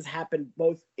services happened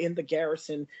both in the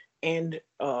garrison and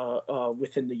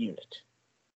within the unit.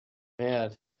 Man,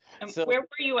 so, where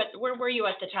were you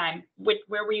at the time? Where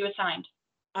were you assigned?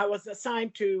 I was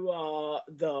assigned to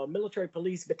the military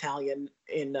police battalion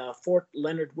in Fort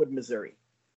Leonard Wood, Missouri.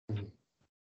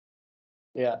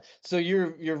 Yeah, so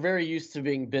you're very used to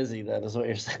being busy, then, is what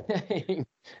you're saying.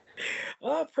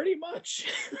 Pretty much.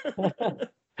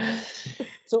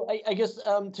 So I guess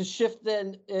to shift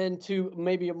then into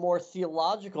maybe a more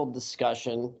theological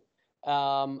discussion,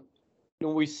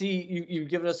 we see you've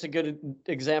given us a good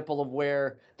example of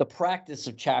where the practice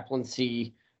of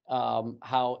chaplaincy,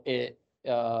 how it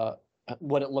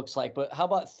what it looks like, but how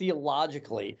about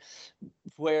theologically,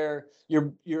 where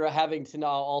you're having to now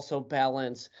also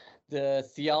balance the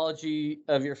theology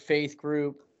of your faith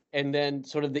group and then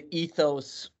sort of the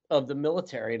ethos of the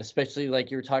military, and especially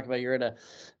like you were talking about, you're in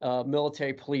a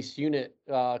military police unit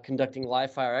conducting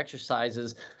live fire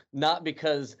exercises, not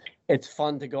because it's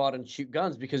fun to go out and shoot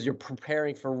guns, because you're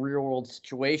preparing for real world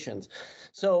situations.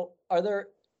 So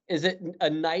is it a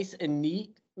nice and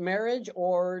neat marriage,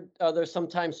 or are there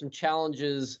sometimes some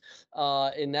challenges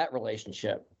in that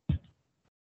relationship?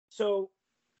 So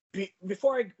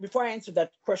before I answer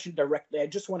that question directly, I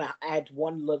just want to add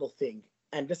one little thing,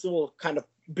 and this will kind of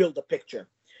build a picture.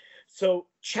 So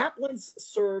chaplains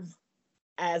serve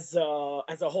as a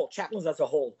whole. Chaplains as a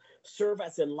whole serve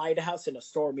as a lighthouse in a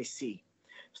stormy sea.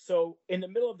 So in the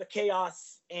middle of the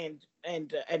chaos and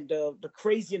the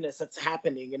craziness that's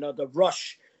happening, the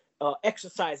rush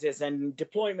exercises and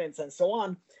deployments and so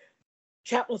on,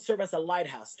 chaplains serve as a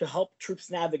lighthouse to help troops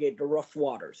navigate the rough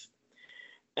waters.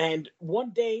 And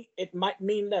one day it might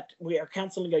mean that we are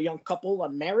counseling a young couple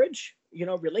on marriage,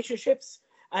 relationships.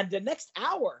 And the next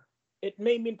hour, it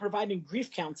may mean providing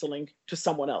grief counseling to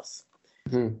someone else.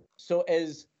 Mm-hmm. So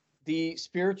as the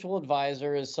spiritual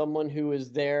advisor, as someone who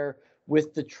is there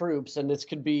with the troops, and this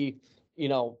could be,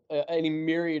 any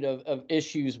myriad of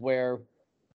issues where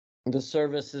the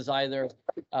service is either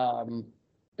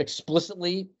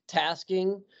explicitly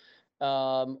tasking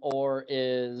or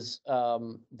is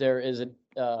there is a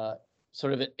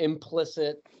sort of an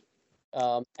implicit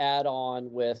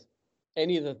add-on with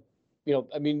any of the,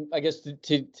 I guess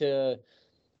to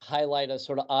highlight a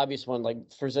sort of obvious one, like,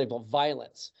 for example,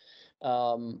 violence.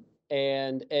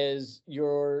 And as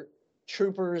your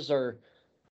troopers are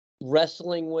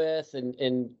wrestling with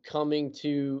and coming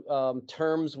to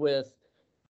terms with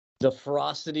the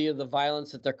ferocity of the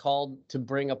violence that they're called to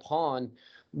bring upon,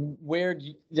 where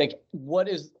does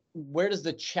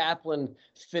the chaplain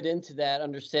fit into that,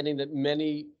 understanding that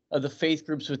many of the faith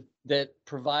groups that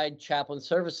provide chaplain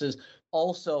services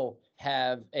also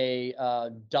have a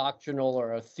doctrinal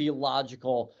or a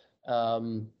theological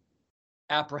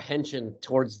apprehension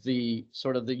towards the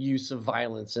sort of the use of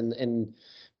violence and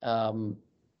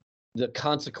the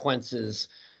consequences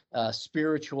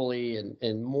spiritually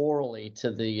and morally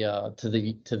to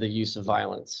the use of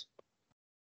violence.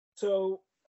 So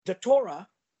the Torah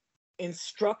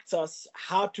instructs us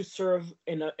how to serve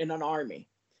in an army,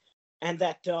 and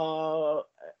that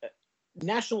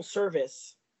national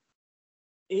service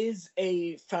is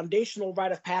a foundational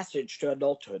rite of passage to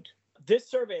adulthood. This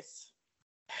service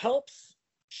helps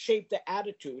shape the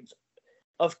attitudes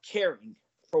of caring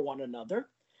for one another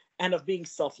and of being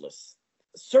selfless.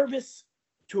 Service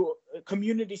to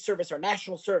community service or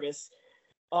national service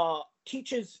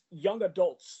teaches young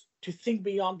adults to think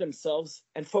beyond themselves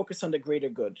and focus on the greater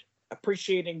good,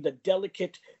 appreciating the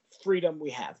delicate freedom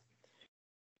we have.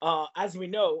 As we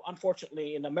know,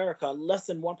 unfortunately, in America, less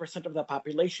than 1% of the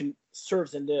population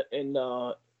serves in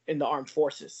the armed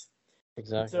forces.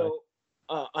 Exactly. So,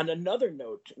 on another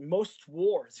note, most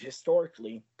wars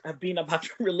historically have been about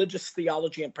religious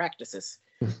theology and practices,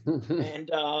 and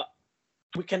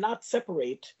we cannot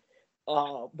separate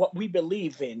what we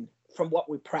believe in from what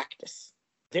we practice.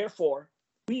 Therefore,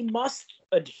 we must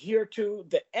adhere to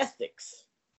the ethics.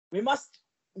 We must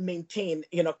maintain,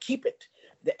 keep it,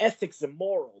 the ethics and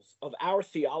morals of our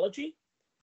theology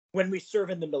when we serve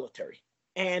in the military.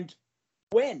 And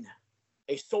when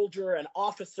a soldier, an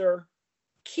officer,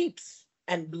 keeps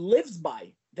and lives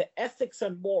by the ethics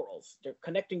and morals, they're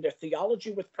connecting their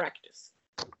theology with practice,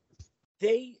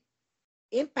 they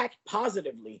impact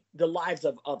positively the lives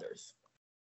of others.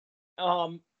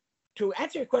 To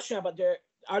answer your question about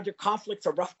are there conflicts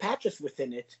or rough patches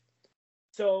within it?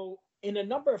 So in a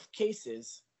number of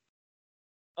cases,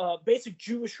 basic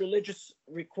Jewish religious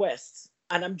requests,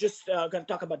 and I'm just going to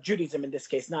talk about Judaism in this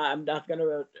case. Now, I'm not going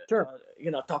to,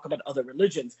 talk about other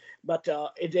religions, but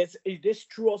it is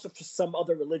true also for some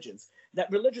other religions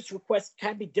that religious requests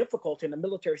can be difficult in a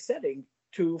military setting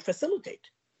to facilitate.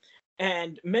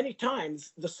 And many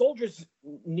times the soldiers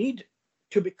need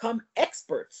to become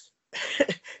experts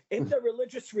in the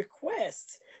religious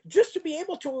requests just to be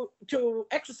able to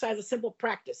exercise a simple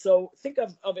practice. So think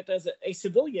of it as a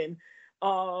civilian,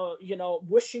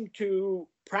 wishing to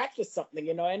practice something,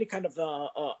 any kind of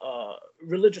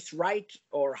religious rite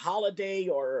or holiday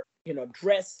or,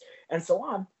 dress and so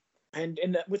on.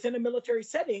 And within a military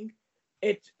setting,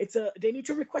 they need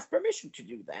to request permission to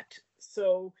do that.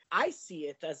 So I see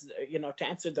it as, to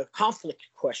answer the conflict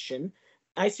question,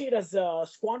 I see it as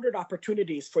squandered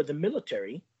opportunities for the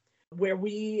military, where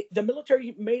the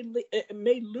military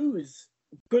may lose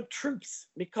good troops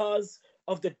because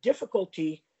of the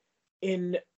difficulty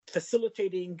in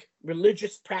facilitating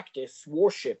religious practice,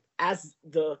 worship, as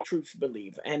the troops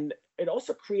believe. And it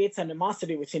also creates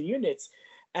animosity within units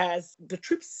as the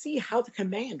troops see how the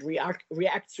command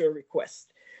reacts to a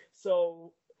request.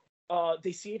 So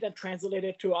they see it and translate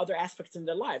it to other aspects in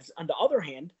their lives. On the other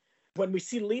hand, when we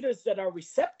see leaders that are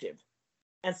receptive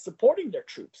and supporting their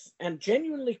troops and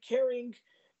genuinely caring,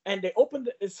 and they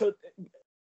so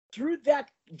through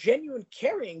that genuine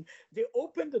caring, they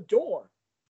open the door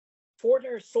for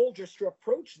their soldiers to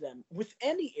approach them with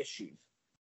any issues,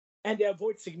 and they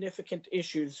avoid significant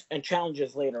issues and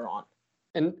challenges later on.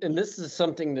 And this is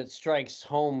something that strikes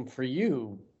home for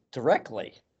you,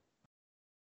 directly.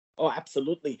 Oh,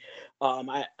 absolutely.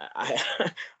 I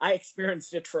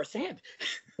experienced it firsthand.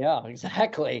 Yeah,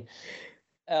 exactly.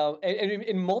 And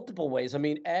in multiple ways. I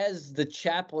mean, as the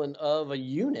chaplain of a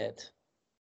unit,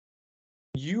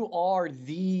 you are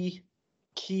the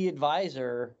key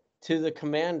advisor to the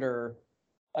commander.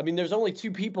 I mean, there's only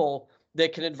two people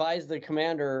that can advise the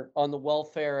commander on the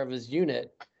welfare of his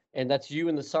unit, and that's you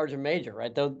and the sergeant major,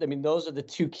 right? I mean, those are the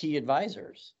two key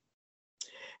advisors.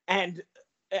 And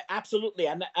absolutely.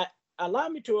 And allow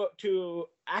me to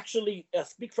actually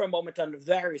speak for a moment on the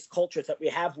various cultures that we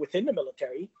have within the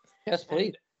military. Yes,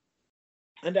 please.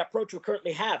 And the approach we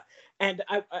currently have. And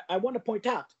I want to point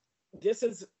out, this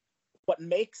is what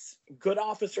makes good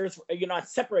officers,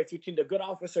 separates between the good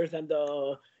officers and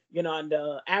the, and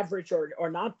the average or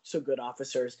not so good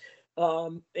officers,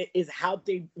 is how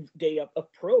they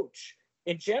approach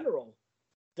in general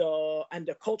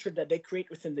the culture that they create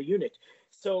within the unit.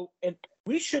 So, and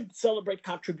we should celebrate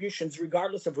contributions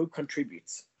regardless of who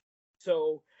contributes.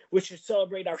 So we should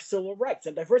celebrate our civil rights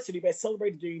and diversity by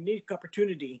celebrating the unique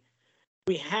opportunity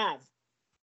we have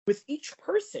with each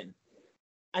person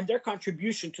and their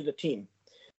contribution to the team.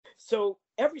 So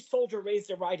every soldier raised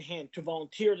their right hand to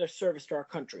volunteer their service to our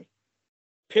country,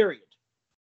 period.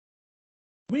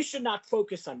 We should not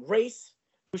focus on race.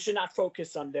 We should not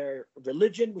focus on their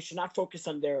religion. We should not focus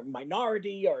on their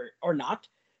minority or not,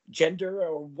 gender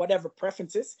or whatever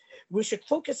preferences. We should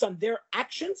focus on their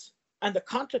actions and the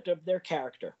content of their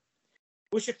character.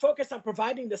 We should focus on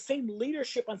providing the same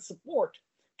leadership and support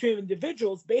to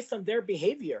individuals based on their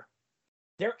behavior,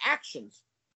 their actions,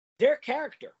 their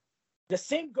character. The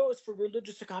same goes for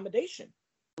religious accommodation.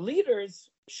 Leaders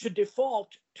should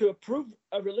default to approve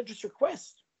a religious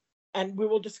request. And we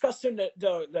will discuss soon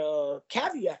the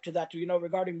caveat to that,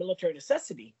 regarding military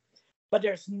necessity. But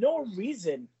there's no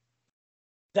reason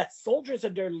that soldiers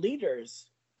and their leaders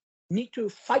need to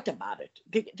fight about it.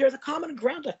 There's a common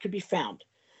ground that could be found.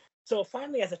 So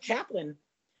finally, as a chaplain,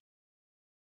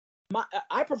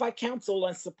 I provide counsel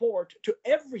and support to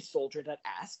every soldier that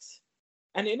asks.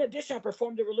 And in addition, I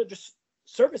perform the religious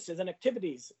services and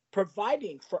activities,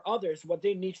 providing for others what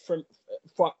they need from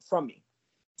me.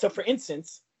 So for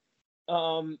instance,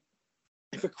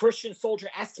 if a Christian soldier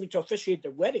asks me to officiate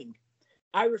their wedding,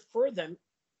 I refer them,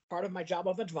 part of my job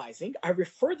of advising, I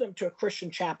refer them to a Christian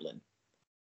chaplain,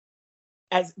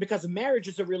 because marriage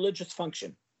is a religious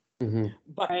function. Mm-hmm.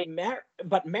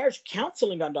 But marriage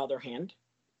counseling, on the other hand,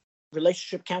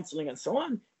 relationship counseling and so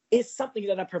on, is something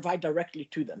that I provide directly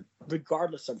to them,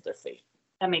 regardless of their faith.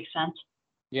 That makes sense.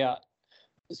 Yeah.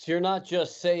 So you're not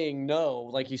just saying no,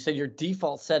 like you said, your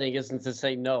default setting isn't to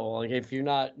say no. Like if you're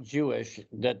not Jewish,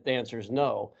 that the answer is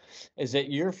no. Is that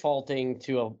you're faulting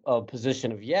to a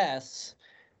position of yes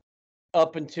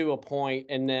up until a point,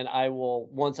 and then I will,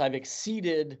 once I've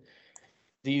exceeded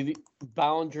the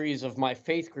boundaries of my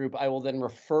faith group, I will then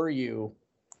refer you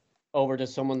over to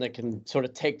someone that can sort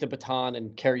of take the baton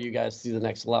and carry you guys through the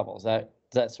next level. Is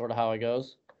that sort of how it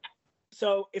goes?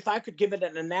 So if I could give it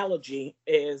an analogy,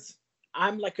 is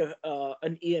I'm like an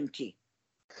EMT.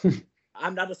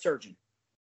 I'm not a surgeon.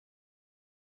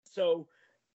 So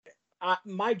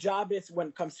my job is, when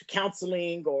it comes to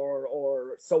counseling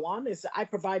or so on, is I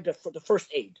provide the first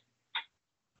aid.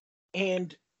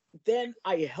 And then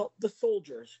I help the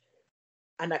soldiers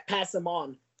and I pass them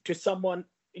on to someone,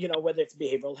 whether it's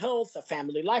behavioral health, a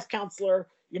family life counselor,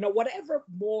 whatever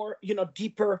more,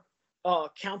 deeper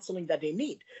counseling that they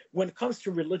need. When it comes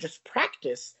to religious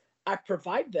practice, I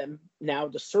provide them now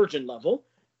the surgeon level,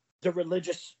 the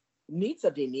religious needs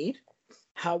that they need.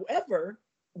 However,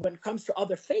 when it comes to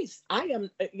other faiths, I am,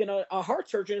 a heart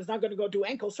surgeon is not going to go do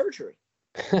ankle surgery.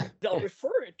 They'll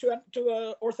refer it to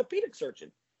an orthopedic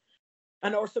surgeon.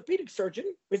 An orthopedic surgeon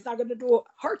is not going to do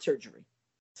heart surgery.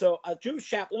 So a Jewish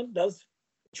chaplain does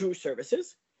Jewish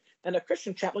services, and a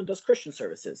Christian chaplain does Christian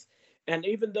services. And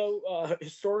even though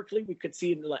historically we could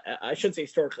see, I shouldn't say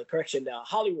historically, correction,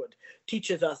 Hollywood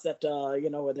teaches us that,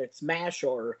 whether it's MASH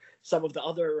or some of the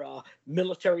other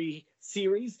military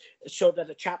series show that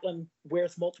a chaplain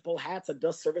wears multiple hats and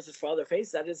does services for other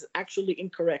faiths. That is actually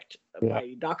incorrect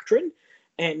by doctrine.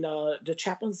 And the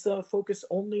chaplains focus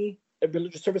only,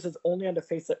 religious services only on the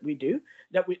faiths that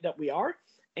we are.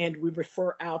 And we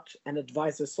refer out and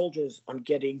advise the soldiers on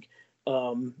getting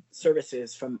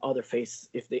services from other faiths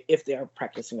if they are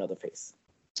practicing other faiths.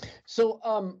 So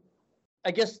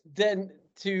I guess then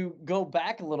to go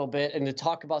back a little bit and to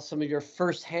talk about some of your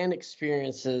firsthand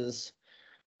experiences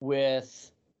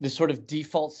with the sort of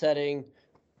default setting,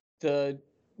 the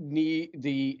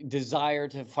desire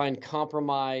to find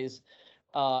compromise,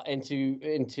 and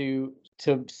to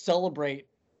celebrate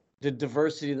the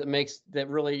diversity that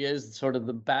really is sort of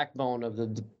the backbone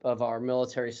of our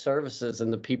military services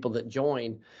and the people that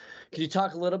join. Can you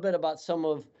talk a little bit about some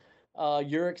of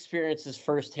your experiences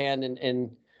firsthand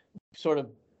and sort of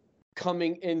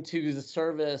coming into the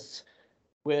service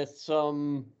with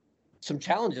some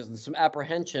challenges and some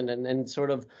apprehension and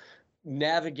sort of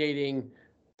navigating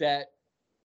that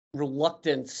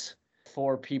reluctance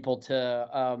for people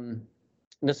to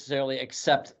necessarily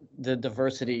accept the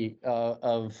diversity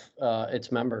of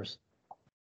its members?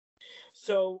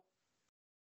 So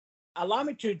allow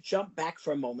me to jump back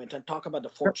for a moment and talk about the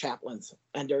Four Chaplains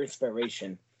and their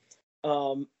inspiration.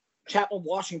 Chaplain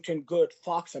Washington, Good,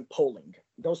 Fox, and Poling,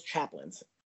 those chaplains.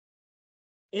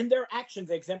 In their actions,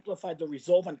 they exemplified the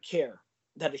resolve and care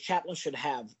that a chaplain should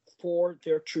have for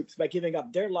their troops by giving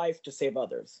up their life to save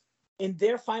others. In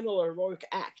their final heroic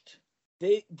act,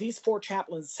 these four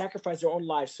chaplains sacrificed their own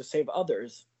lives to save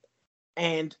others.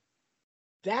 And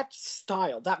that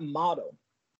style, that motto,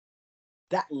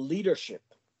 that leadership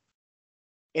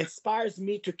inspires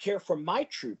me to care for my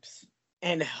troops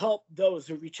and help those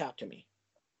who reach out to me.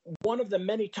 One of the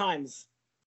many times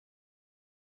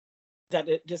that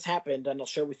this happened, and I'll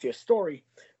share with you a story,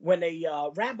 when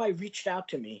a rabbi reached out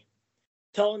to me,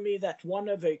 telling me that one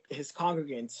of his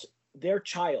congregants, their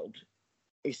child,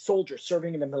 a soldier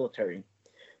serving in the military,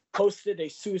 posted a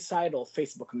suicidal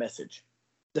Facebook message.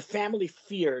 The family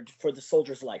feared for the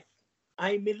soldier's life.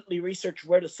 I immediately researched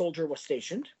where the soldier was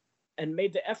stationed and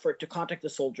made the effort to contact the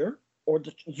soldier or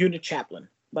the unit chaplain,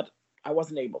 but I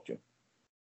wasn't able to.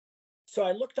 So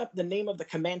I looked up the name of the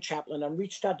command chaplain and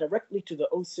reached out directly to the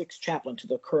 06 chaplain, to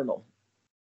the colonel,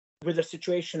 with the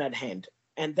situation at hand.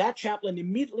 And that chaplain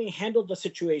immediately handled the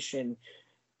situation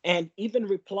and even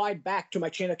replied back to my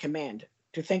chain of command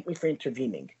to thank me for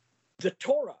intervening. The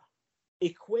Torah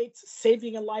equates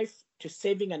saving a life to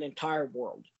saving an entire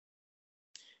world.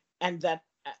 And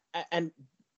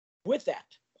with that,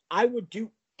 I would do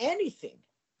anything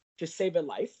to save a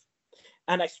life.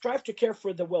 And I strive to care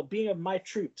for the well-being of my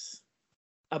troops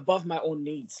above my own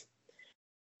needs.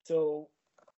 So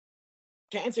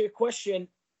to answer your question,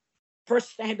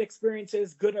 first-hand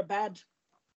experiences, good or bad,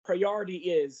 priority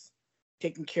is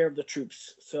taking care of the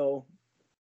troops. So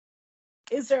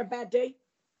is there a bad day?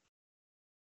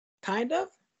 Kind of.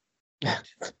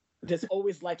 There's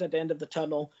always light at the end of the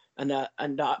tunnel and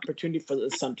the opportunity for the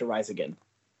sun to rise again.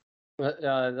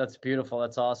 That's beautiful.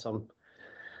 That's awesome.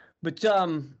 But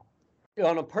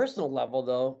on a personal level,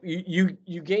 though,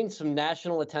 you gained some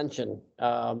national attention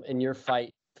in your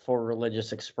fight for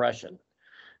religious expression.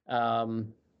 For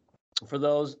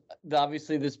those,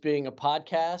 obviously, this being a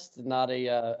podcast, not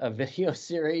a video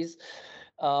series,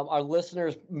 our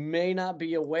listeners may not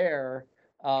be aware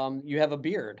you have a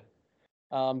beard.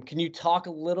 Can you talk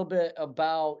a little bit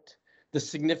about the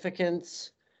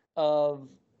significance of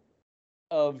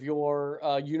your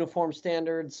uniform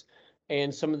standards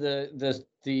and some of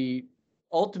the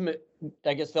ultimate,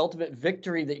 I guess, the ultimate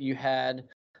victory that you had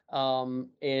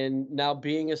in now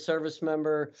being a service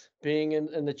member, being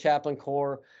in the Chaplain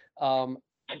Corps,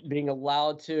 being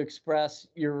allowed to express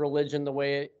your religion the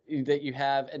way that you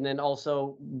have, and then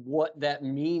also what that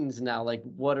means now? Like,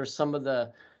 what is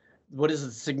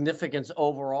the significance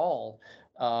overall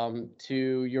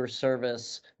to your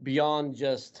service beyond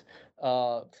just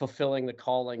fulfilling the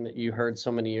calling that you heard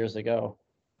so many years ago?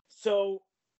 So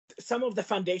some of the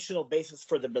foundational basis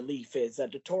for the belief is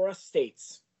that the Torah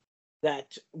states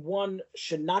that one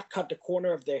should not cut the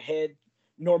corner of their head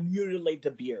nor mutilate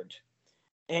the beard.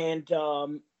 And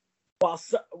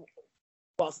whilst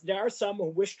there are some who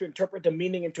wish to interpret the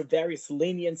meaning into various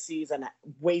leniencies and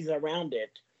ways around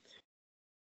it,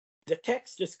 the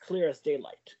text is clear as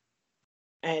daylight.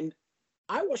 And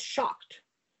I was shocked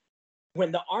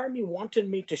when the Army wanted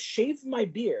me to shave my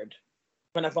beard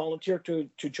when I volunteered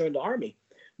to join the Army,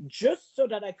 just so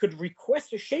that I could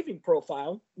request a shaving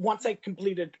profile once I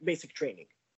completed basic training.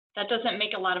 That doesn't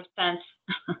make a lot of sense.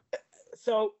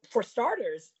 So for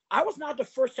starters, I was not the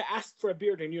first to ask for a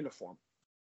beard in uniform.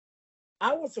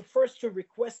 I was the first to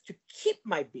request to keep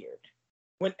my beard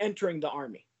when entering the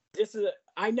Army.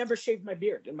 I never shaved my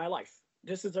beard in my life.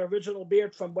 This is the original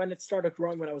beard from when it started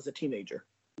growing when I was a teenager.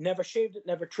 Never shaved it,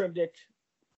 never trimmed it,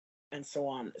 and so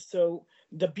on. So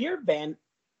the beard ban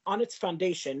on its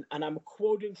foundation, and I'm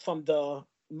quoting from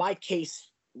my case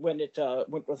when it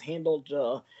was handled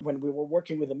when we were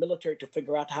working with the military to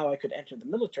figure out how I could enter the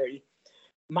military.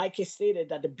 My case stated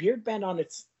that the beard ban on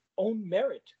its own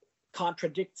merit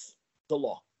contradicts the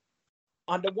law.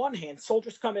 On the one hand,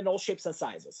 soldiers come in all shapes and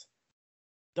sizes.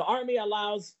 The Army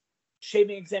allows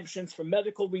shaving exemptions for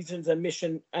medical reasons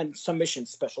and some missions,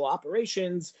 special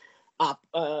operations, op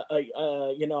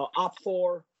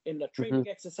 4 in the training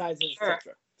exercises, Sure.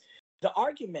 etc. The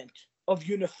argument of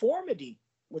uniformity,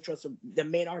 which was the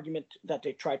main argument that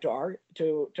they tried to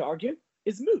argue,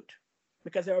 is moot,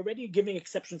 because they're already giving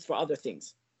exceptions for other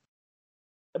things,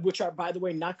 which are, by the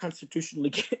way, not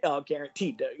constitutionally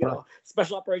guaranteed.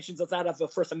 Special operations does not have a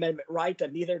First Amendment right,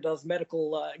 and neither does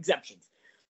medical exemptions.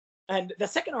 And the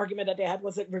second argument that they had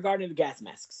was regarding the gas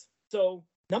masks. So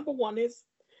number one is,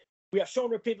 we have shown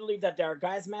repeatedly that there are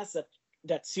gas masks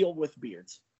that seal with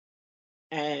beards.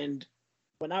 And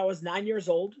when I was 9 years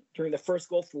old, during the first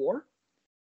Gulf War,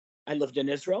 I lived in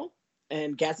Israel,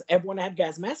 and everyone had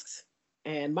gas masks,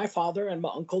 and my father and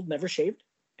my uncle never shaved,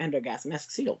 and their gas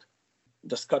masks sealed.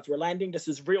 The Scuds were landing. This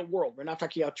is real world. We're not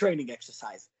talking about training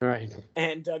exercise. Right.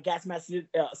 And gas masks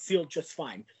sealed just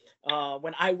fine.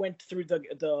 When I went through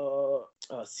the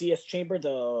CS chamber,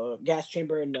 the gas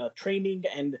chamber in training,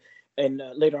 and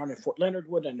later on in Fort Leonard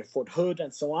Wood and in Fort Hood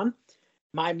and so on,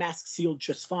 my mask sealed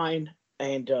just fine,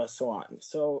 and so on.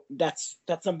 So that's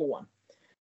number one.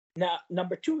 Now,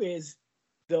 number two is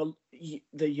the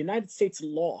United States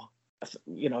law,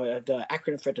 the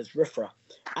acronym for it is RFRA,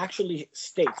 actually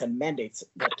states and mandates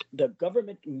that the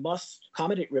government must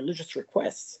accommodate religious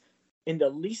requests in the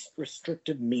least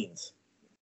restrictive means.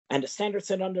 And the standard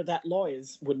set under that law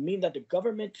would mean that the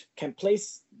government can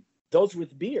place those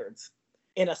with beards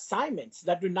in assignments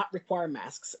that do not require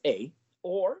masks, A,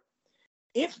 or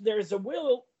if there's a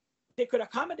will, they could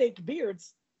accommodate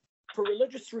beards for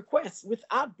religious requests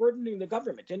without burdening the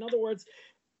government. In other words,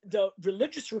 the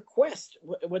religious request,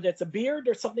 whether it's a beard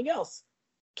or something else,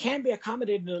 can be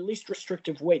accommodated in the least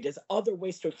restrictive way. There's other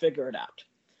ways to figure it out.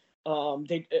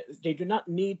 They do not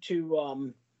need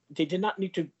to. They did not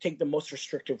need to take the most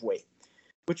restrictive way,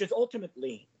 which is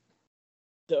ultimately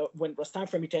when it was time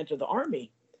for me to enter the Army.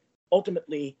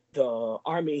 Ultimately, the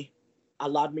Army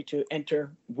allowed me to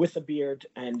enter with a beard,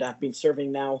 and I've been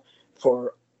serving now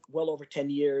for well over 10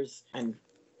 years, and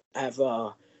I have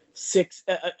six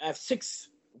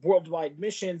worldwide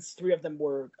missions. 3 of them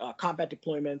were combat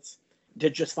deployments.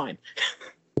 Did just fine.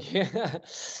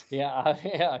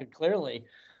 yeah, clearly.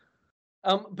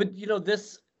 But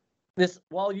this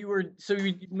while you were, so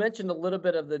you mentioned a little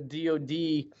bit of the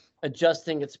DoD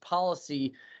adjusting its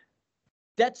policy.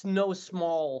 That's no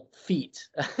small feat,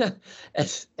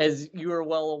 as you are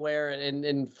well aware,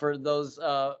 and for those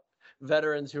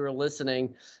veterans who are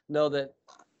listening, know that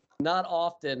not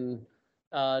often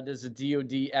does the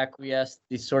DoD acquiesce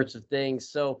these sorts of things.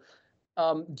 So,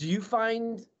 do you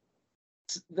find,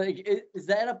 is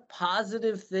that a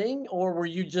positive thing, or were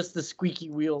you just the squeaky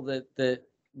wheel that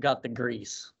got the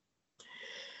grease?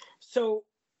 So,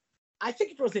 I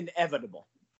think it was inevitable.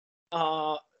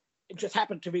 It just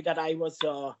happened to be that I was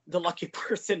the lucky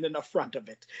person in the front of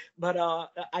it. But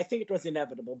I think it was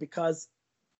inevitable because,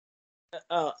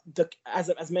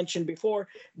 as mentioned before,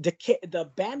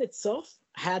 the ban itself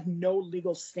had no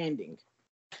legal standing.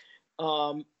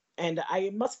 And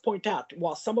I must point out,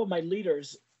 while some of my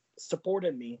leaders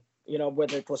supported me,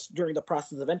 whether it was during the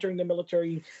process of entering the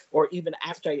military or even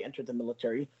after I entered the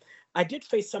military, I did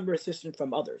face some resistance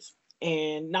from others,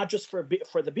 and not just for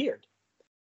the beard.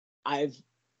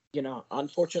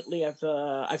 Unfortunately,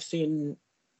 I've seen,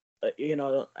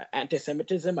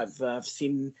 anti-Semitism. I've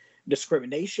seen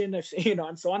discrimination. I've seen,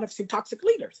 and so on. I've seen toxic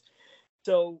leaders.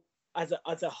 So as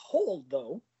a whole,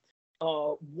 though,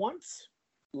 once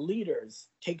leaders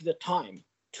take the time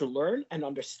to learn and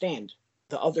understand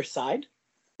the other side,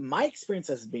 my experience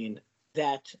has been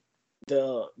that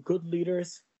the good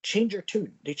leaders change their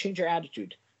tune. They change their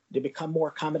attitude. They become more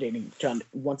accommodating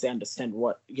once they understand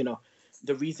what,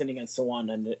 the reasoning and so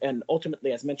on. And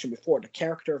ultimately, as mentioned before, the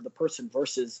character of the person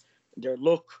versus their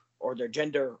look or their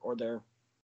gender or their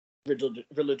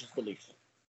religious belief.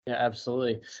 Yeah,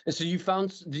 absolutely. And so you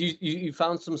found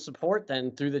some support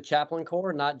then through the Chaplain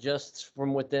Corps, not just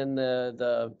from within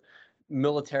the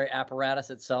military apparatus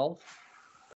itself?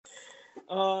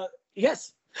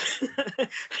 Yes.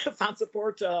 Found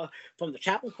support from the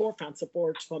Chaplain Corps, found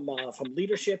support from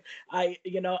leadership.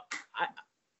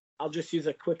 I'll just use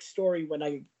a quick story. When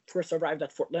I first arrived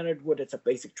at Fort Leonard Wood, it's a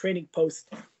basic training post.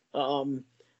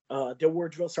 There were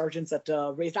drill sergeants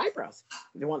that raised eyebrows.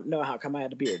 They want to know how come I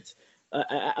had a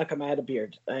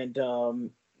beard. And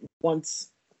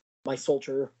once my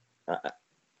soldier,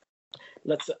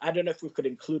 I don't know if we could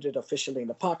include it officially in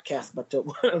the podcast, but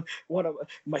one of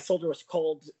my soldier was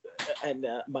called, and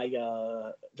my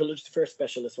religious affairs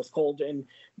specialist was called in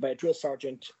by a drill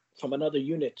sergeant from another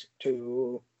unit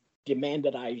to demand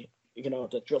that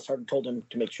the drill sergeant told him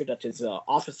to make sure that his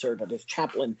officer, that his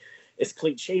chaplain, is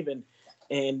clean shaven.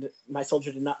 And my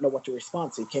soldier did not know what to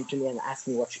respond. So he came to me and asked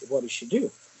me what he should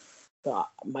do. So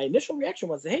my initial reaction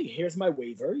was, hey, here's my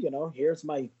waiver, here's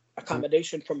my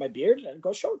accommodation for my beard, and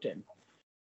go show it to him.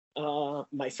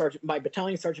 My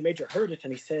battalion sergeant major heard it,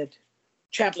 and he said,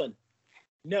 Chaplain,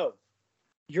 no,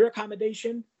 your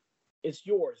accommodation is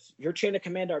yours. Your chain of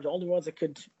command are the only ones that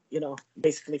could,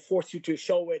 basically force you to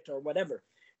show it or whatever.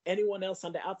 Anyone else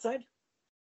on the outside,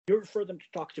 you refer them to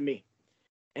talk to me.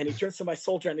 And he turns to my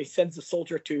soldier and he sends the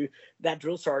soldier to that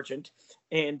drill sergeant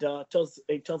and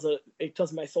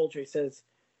tells my soldier, he says,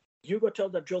 you go tell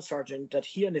the drill sergeant that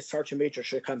he and his sergeant major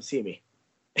should come see me.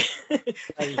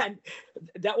 And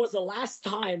that was the last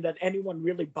time that anyone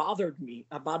really bothered me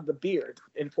about the beard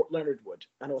in Fort Leonard Wood.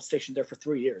 And I was stationed there for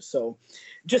 3 years. So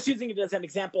just using it as an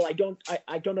example, I don't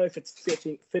know if it's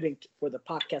fitting for the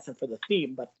podcast and for the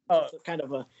theme, but it's kind of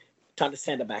to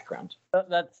understand the background.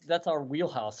 That's our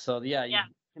wheelhouse. So you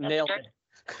nailed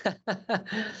it.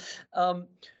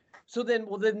 So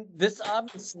then this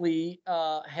obviously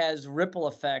has ripple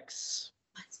effects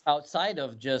outside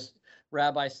of just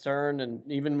Rabbi Stern and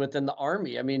even within the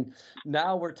Army. I mean,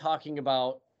 now we're talking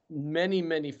about many,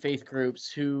 many faith groups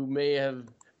who may have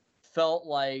felt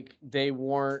like they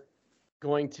weren't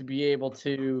going to be able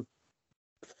to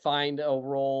find a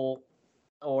role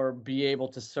or be able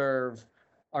to serve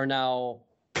are now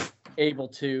able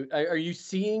to. Are you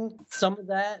seeing some of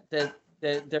that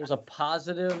there's a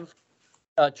positive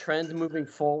trend moving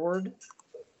forward?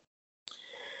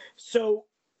 So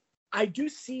I do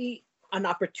see an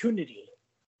opportunity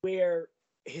where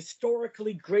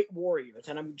historically great warriors,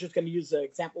 and I'm just going to use the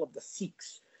example of the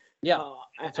Sikhs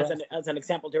as an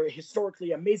example. They're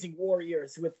historically amazing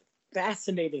warriors with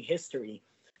fascinating history,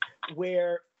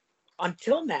 where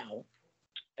until now,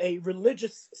 a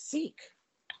religious Sikh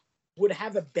would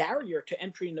have a barrier to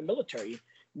entry in the military.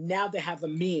 Now they have a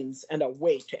means and a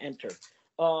way to enter.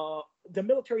 The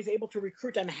military is able to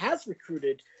recruit and has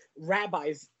recruited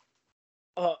rabbis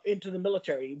into the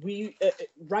military. We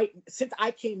since I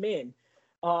came in,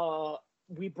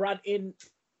 we brought in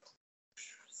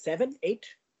 7, 8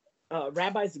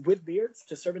 rabbis with beards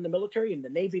to serve in the military, in the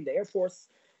Navy, in the Air Force,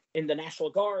 in the National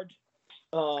Guard,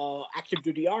 active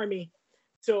duty Army.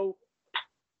 So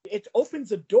it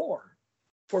opens a door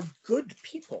for good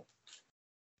people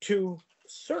to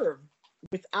serve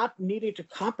without needing to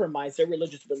compromise their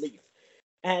religious belief.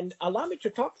 And allow me to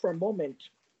talk for a moment,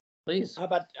 please,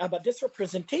 about this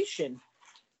representation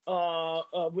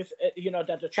with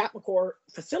that the Chaplain Corps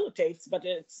facilitates, but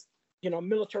it's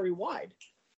military wide.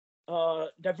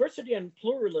 Diversity and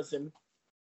pluralism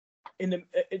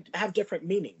have different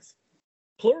meanings.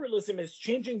 Pluralism is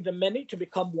changing the many to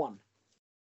become one.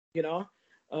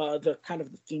 The kind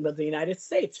of the theme of the United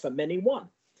States, for many one.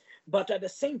 But at the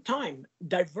same time,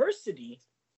 diversity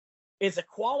is a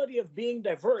quality of being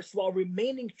diverse while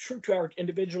remaining true to our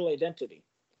individual identity.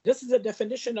 This is a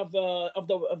definition of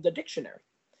the dictionary.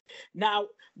 Now,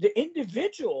 the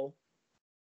individual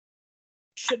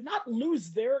should not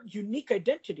lose their unique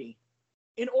identity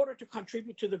in order to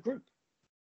contribute to the group.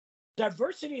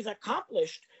 Diversity is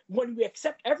accomplished when we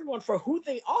accept everyone for who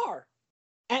they are,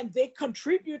 and they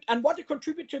contribute and what they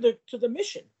contribute to the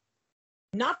mission,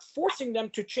 not forcing them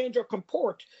to change or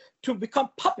comport to become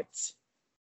puppets.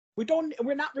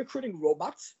 We're not recruiting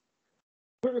robots.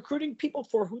 We're recruiting people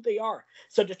for who they are.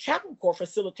 So the Chaplain Corps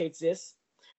facilitates this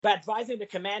by advising the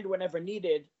command whenever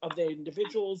needed of the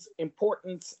individual's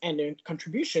importance and their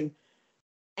contribution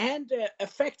and the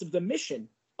effect of the mission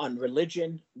on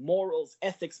religion, morals,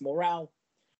 ethics, morale.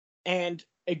 And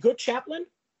a good chaplain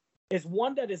is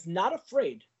one that is not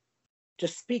afraid to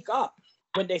speak up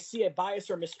when they see a bias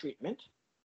or mistreatment.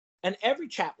 And every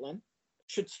chaplain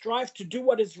should strive to do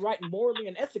what is right morally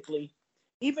and ethically,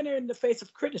 even in the face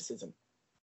of criticism.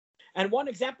 And one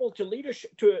example is a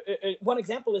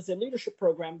leadership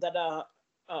program that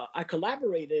I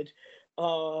collaborated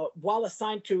while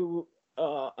assigned to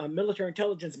a military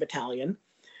intelligence battalion,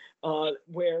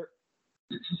 where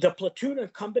the platoon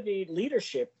and company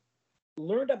leadership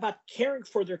learned about caring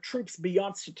for their troops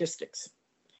beyond statistics.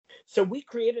 So we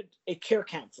created a care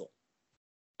council.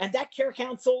 And that care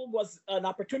council was an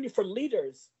opportunity for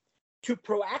leaders to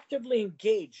proactively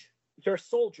engage their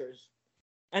soldiers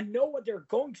and know what they're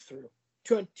going through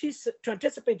to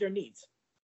anticipate their needs.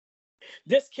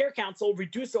 This care council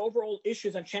reduced the overall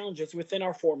issues and challenges within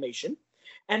our formation.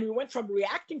 And we went from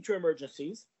reacting to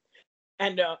emergencies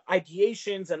and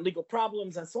ideations and legal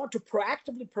problems and so on to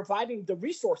proactively providing the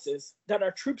resources that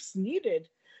our troops needed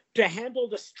to handle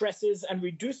the stresses and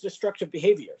reduce destructive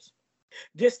behaviors.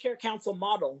 This care council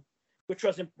model, which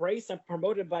was embraced and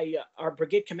promoted by our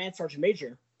brigade command sergeant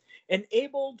major,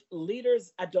 enabled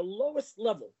leaders at the lowest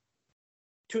level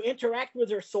to interact with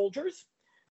their soldiers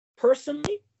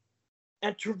personally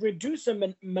and to reduce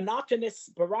a monotonous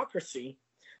bureaucracy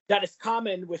that is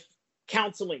common with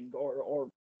counseling or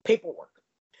paperwork.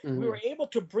 Mm-hmm. We were able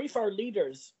to brief our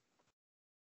leaders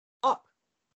up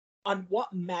on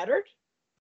what mattered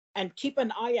and keep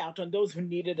an eye out on those who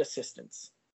needed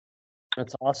assistance.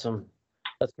 That's awesome.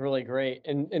 That's really great.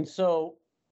 And so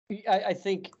I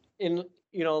think in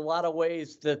a lot of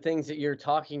ways the things that you're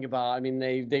talking about, I mean,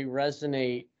 they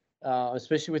resonate,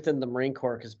 especially within the Marine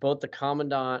Corps, because both the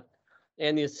commandant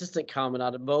and the assistant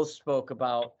commandant both spoke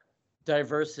about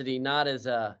diversity not as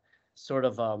a sort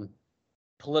of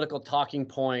political talking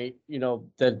point,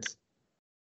 that's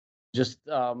just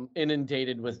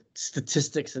inundated with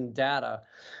statistics and data,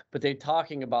 but they're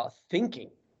talking about thinking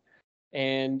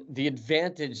and the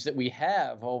advantage that we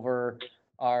have over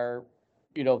our,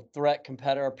 threat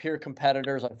competitor, our peer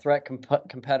competitors, our threat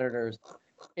competitors,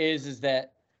 is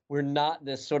that we're not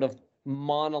this sort of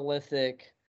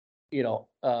monolithic,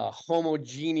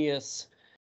 homogeneous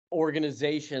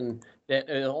organization that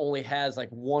only has like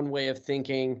one way of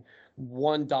thinking,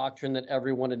 one doctrine that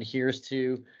everyone adheres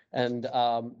to, and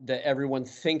that everyone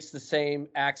thinks the same,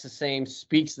 acts the same,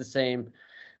 speaks the same,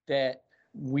 that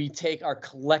we take our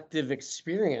collective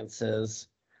experiences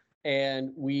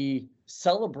and we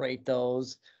celebrate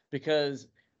those, because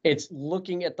it's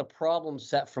looking at the problem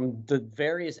set from the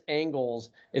various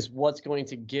angles is what's going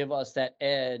to give us that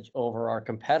edge over our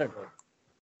competitor.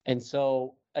 And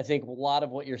so I think a lot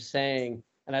of what you're saying,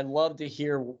 and I'd love to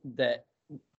hear that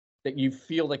you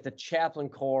feel like the Chaplain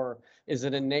Corps is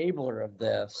an enabler of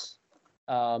this,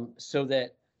 so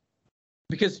that,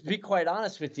 because to be quite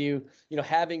honest with you,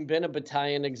 having been a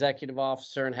battalion executive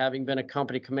officer and having been a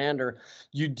company commander,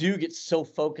 you do get so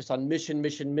focused on mission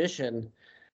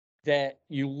that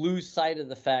you lose sight of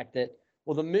the fact that,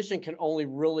 well, the mission can only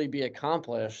really be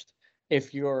accomplished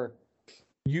if you're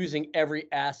using every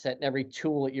asset and every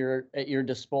tool at your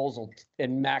disposal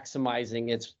and maximizing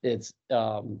its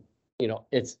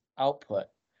output.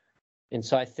 And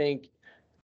so I think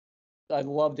I'd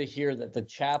love to hear that the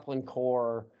Chaplain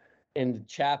Corps and the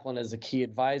chaplain as a key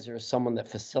advisor is someone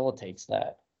that facilitates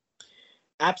that.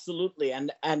 Absolutely,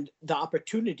 and the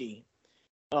opportunity,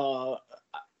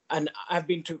 and I've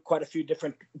been to quite a few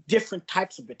different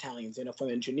types of battalions, from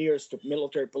engineers to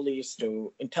military police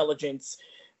to intelligence,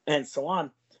 and so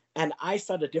on. And I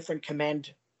saw the different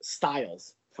command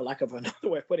styles, for lack of another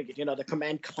way of putting it, the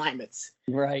command climates.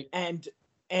 Right. And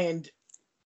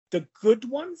the good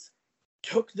ones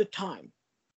took the time,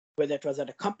 whether it was at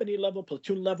a company level,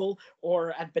 platoon level,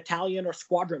 or at battalion or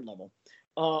squadron level,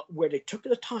 where they took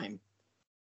the time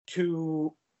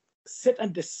to sit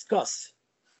and discuss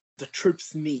the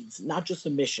troops' needs, not just the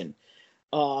mission.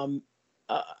 I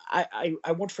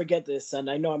won't forget this, and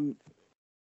I know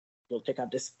we'll take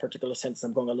out this particular sentence,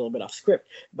 I'm going a little bit off script,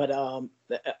 but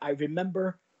I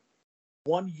remember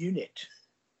one unit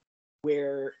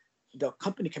where the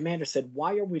company commander said,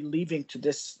 "Why are we leaving to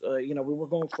this? We were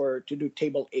going to do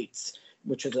table 8s,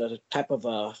 which is a type of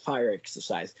a fire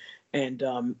exercise." And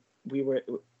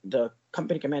the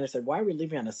company commander said, "Why are we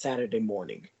leaving on a Saturday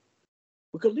morning?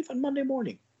 We could leave on Monday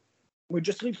morning. We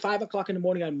just leave 5 o'clock in the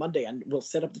morning on Monday and we'll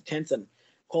set up the tents and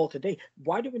call it a day.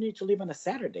 Why do we need to leave on a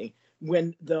Saturday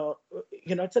when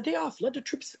it's a day off? Let the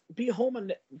troops be home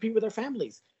and be with their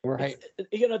families." Right.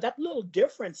 That little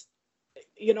difference,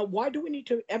 why do we need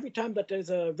to, every time that there's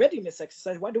a readiness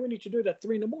exercise, why do we need to do it at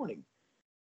 3 in the morning?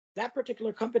 That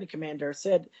particular company commander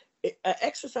said,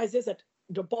 exercise is that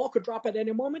the ball could drop at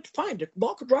any moment. Fine, the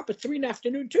ball could drop at 3 in the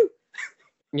afternoon too.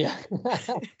 Yeah. That's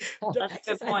a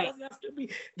good point.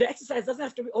 The exercise doesn't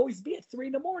have to always be at 3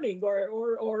 in the morning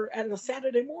or at a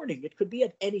Saturday morning. It could be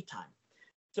at any time.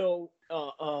 So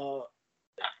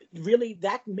really,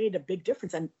 that made a big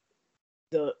difference. And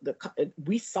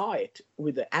we saw it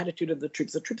with the attitude of the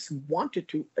troops. The troops wanted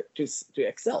to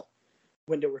excel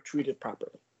when they were treated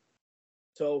properly.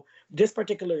 So this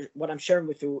particular, what I'm sharing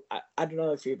with you, I don't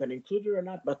know if you're going to include it or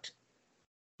not, but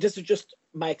this is just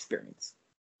my experience.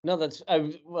 No, I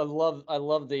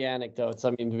love the anecdotes.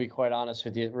 I mean, to be quite honest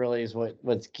with you, it really is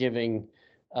what's giving,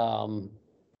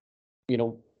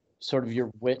 sort of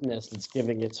your witness, that's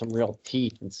giving it some real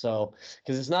teeth. And so,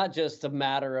 because it's not just a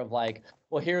matter of like,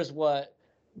 well, here's what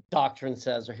doctrine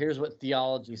says, or here's what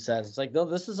theology says. It's like, no,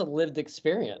 this is a lived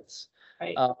experience.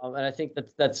 Right. And I think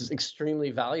that's extremely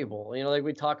valuable. Like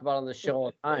we talk about on the show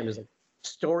all the time, is like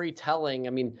storytelling. I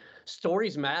mean,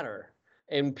 stories matter,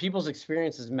 and people's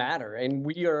experiences matter. And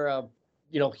we are,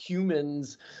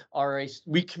 humans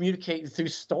we communicate through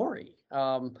story.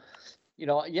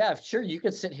 Yeah, sure, you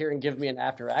could sit here and give me an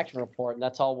after-action report, and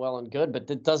that's all well and good, but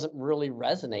it doesn't really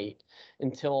resonate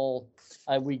until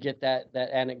we get that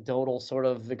anecdotal sort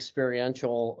of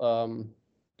experiential,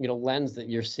 lens that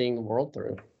you're seeing the world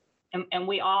through. And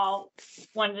we all,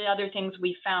 one of the other things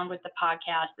we found with the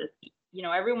podcast is,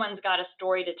 everyone's got a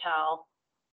story to tell,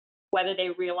 whether they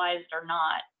realized or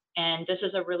not. And this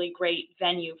is a really great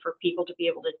venue for people to be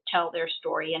able to tell their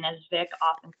story. And as Vic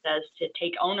often says, to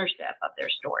take ownership of their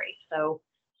story. So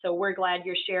we're glad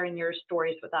you're sharing your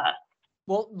stories with us.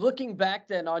 Well, looking back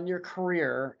then on your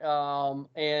career,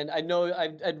 and I know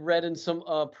I'd read in some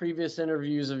previous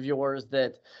interviews of yours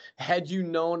that had you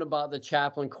known about the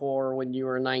Chaplain Corps when you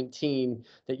were 19,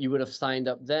 that you would have signed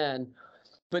up then.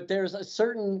 But there's a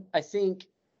certain, I think,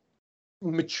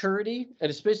 maturity,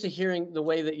 and especially hearing the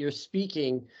way that you're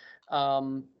speaking,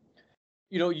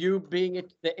 you being at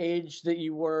the age that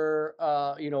you were,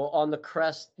 on the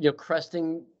crest,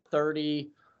 cresting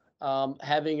 30,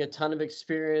 having a ton of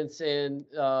experience in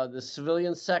the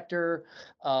civilian sector,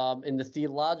 in the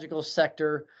theological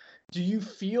sector. Do you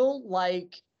feel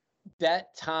like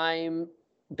that time,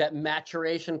 that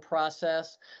maturation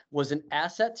process was an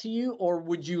asset to you, or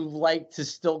would you like to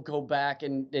still go back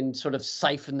and sort of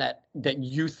siphon that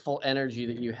youthful energy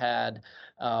that you had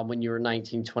when you were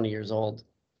 19, 20 years old?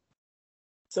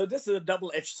 So this is a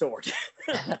double-edged sword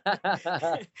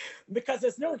because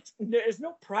there's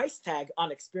no price tag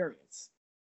on experience.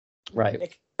 Right.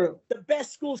 Like, the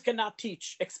best schools cannot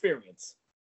teach experience.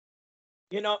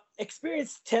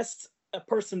 Experience tests a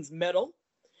person's mettle,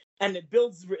 and it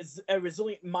builds a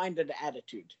resilient mind and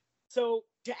attitude. So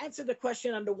to answer the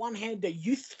question, on the one hand, the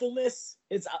youthfulness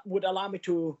would allow me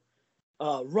to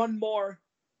run more,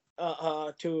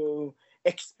 to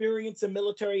experience the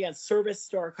military and service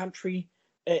to our country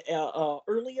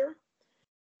earlier.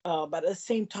 But at the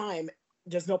same time,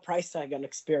 there's no price tag on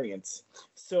experience.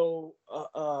 So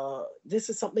this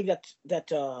is something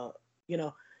that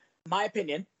my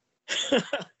opinion,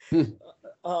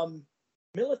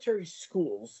 military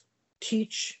schools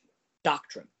teach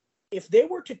doctrine. If they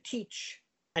were to teach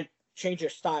and change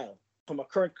their style from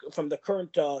the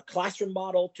current classroom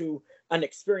model to an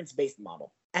experience-based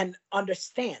model, and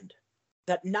understand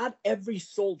that not every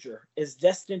soldier is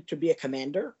destined to be a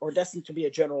commander or destined to be a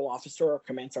general officer or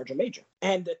command sergeant major,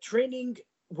 and the training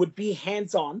would be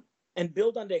hands-on and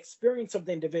build on the experience of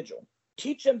the individual,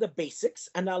 teach them the basics,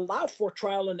 and allow for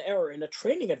trial and error in a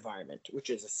training environment,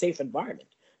 which is a safe environment,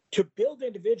 to build the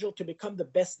individual to become the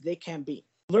best they can be.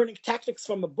 Learning tactics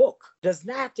from a book does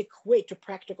not equate to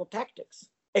practical tactics.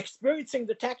 Experiencing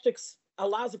the tactics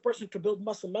allows a person to build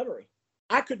muscle memory.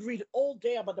 I could read all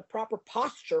day about the proper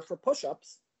posture for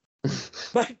push-ups,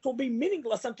 but it will be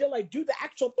meaningless until I do the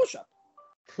actual push-up.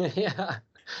 Yeah.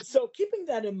 So keeping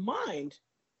that in mind,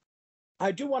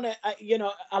 I do want to,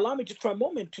 allow me just for a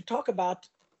moment to talk about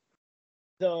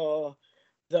some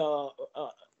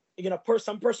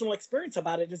personal experience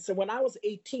about it. And so when I was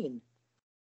 18,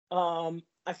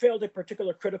 I failed a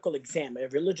particular critical exam, a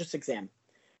religious exam,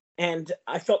 and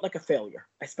I felt like a failure.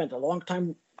 I spent a long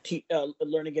time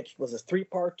learning it. It was a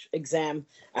 3-part exam.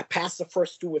 I passed the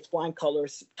first 2 with flying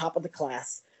colors, top of the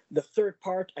class. The 3rd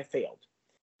part, I failed,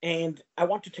 and I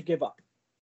wanted to give up.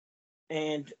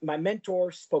 And my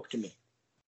mentor spoke to me,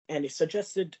 and he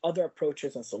suggested other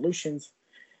approaches and solutions.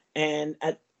 And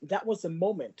that was the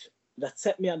moment that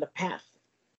set me on the path,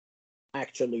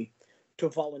 actually, to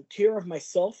volunteer of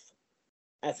myself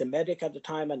as a medic at the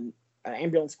time and an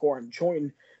ambulance corps and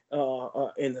join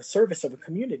in the service of a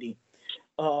community,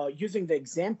 using the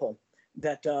example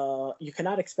that you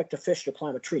cannot expect a fish to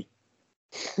climb a tree.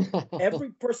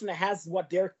 Every person has what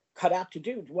they're cut out to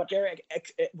do, what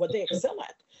they excel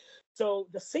at. So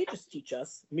the sages teach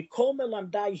us, Mikol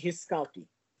melamdai hiskalti.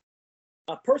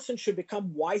 A person should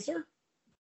become wiser.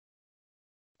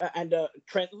 And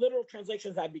literal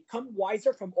translation is, I become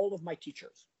wiser from all of my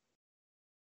teachers.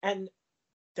 And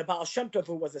the Baal Shem Tov,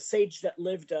 who was a sage that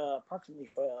lived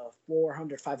approximately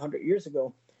 400, 500 years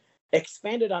ago,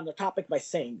 expanded on the topic by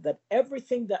saying that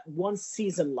everything that one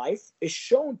sees in life is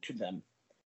shown to them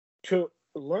to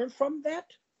learn from that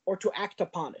or to act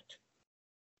upon it.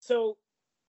 So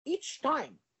each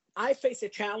time I face a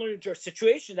challenge or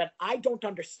situation that I don't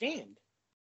understand,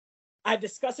 I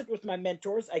discuss it with my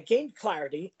mentors. I gain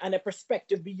clarity and a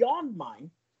perspective beyond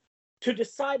mine to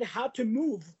decide how to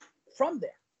move from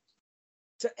there.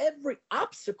 So every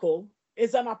obstacle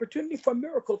is an opportunity for a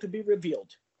miracle to be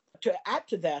revealed. To add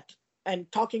to that,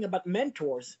 and talking about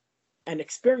mentors and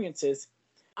experiences,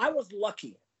 I was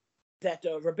lucky that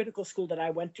the rabbinical school that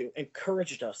I went to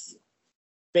encouraged us,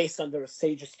 based on the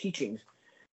sage's teachings,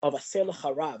 of a Selech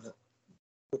Harav,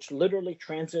 which literally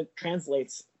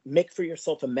translates make for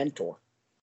yourself a mentor,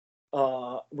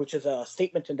 which is a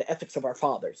statement in the ethics of our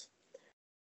fathers,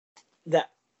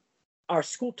 that our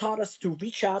school taught us to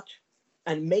reach out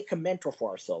and make a mentor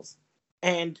for ourselves.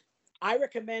 And I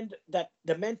recommend that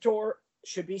the mentor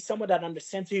should be someone that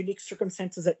understands the unique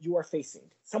circumstances that you are facing,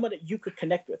 someone that you could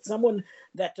connect with, someone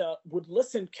that would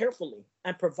listen carefully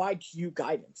and provide you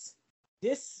guidance.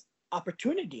 This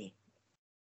opportunity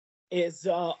is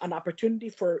an opportunity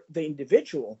for the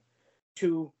individual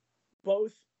to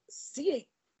both see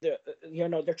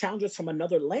their challenges from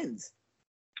another lens,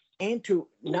 and to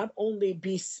not only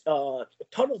be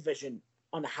tunnel vision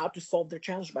on how to solve their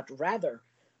challenge, but rather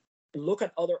look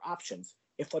at other options.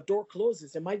 If a door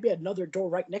closes, there might be another door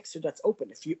right next to it that's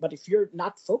open. If you're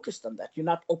not focused on that, you're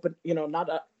not open,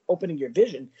 not opening your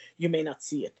vision, you may not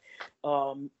see it.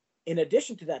 In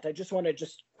addition to that, I just want to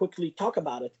just quickly talk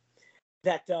about it,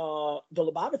 that the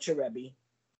Lubavitcher Rebbe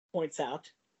points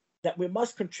out that we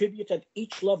must contribute at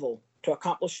each level to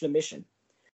accomplish the mission.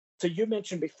 So you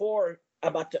mentioned before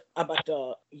about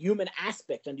the human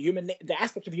aspect and the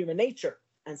aspect of human nature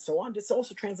and so on. This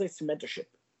also translates to mentorship.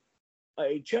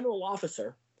 A general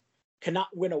officer cannot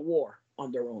win a war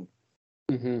on their own.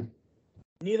 Mm-hmm.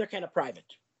 Neither can a private.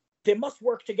 They must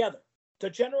work together. The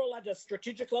general at the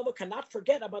strategic level cannot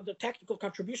forget about the tactical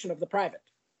contribution of the private.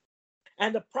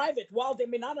 And the private, while they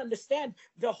may not understand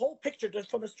the whole picture just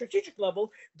from a strategic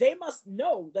level, they must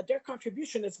know that their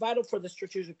contribution is vital for the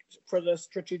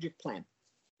strategic plan.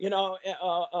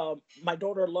 My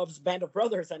daughter loves Band of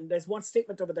Brothers, and there's one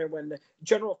statement over there when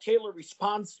General Taylor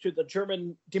responds to the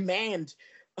German demand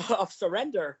of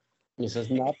surrender. He says,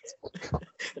 nuts.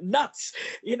 Nuts.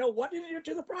 What did he do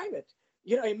to the private?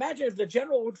 Imagine if the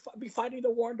general would be fighting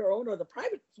the war on their own, or the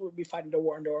privates would be fighting the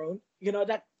war on their own.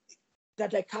 That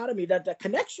dichotomy, that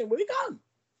connection will be gone.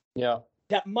 Yeah.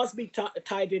 That must be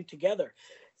tied in together.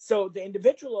 So the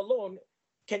individual alone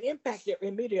can impact their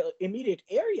immediate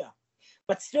area,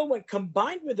 but still, when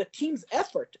combined with the team's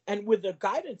effort and with the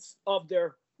guidance of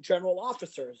their general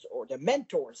officers or their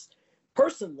mentors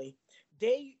personally,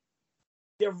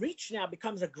 their reach now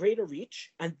becomes a greater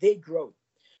reach, and they grow.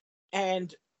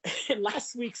 And in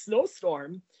last week's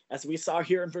snowstorm, as we saw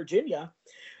here in Virginia,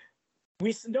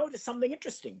 we noticed something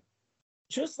interesting.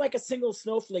 Just like a single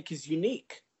snowflake is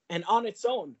unique, and on its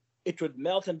own, it would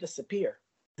melt and disappear.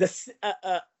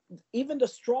 Even the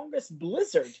strongest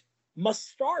blizzard must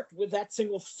start with that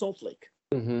single snowflake.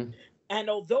 Mm-hmm. And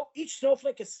although each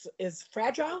snowflake is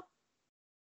fragile,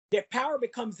 their power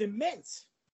becomes immense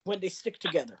when they stick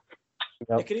together.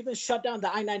 Yep. They can even shut down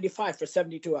the I-95 for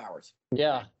 72 hours.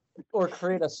 Yeah. Or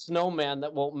create a snowman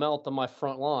that won't melt on my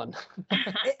front lawn.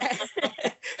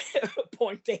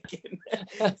 Point taken.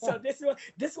 So this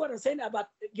is what I'm saying about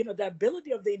the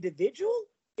ability of the individual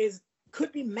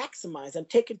could be maximized and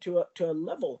taken to a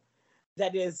level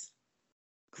that is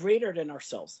greater than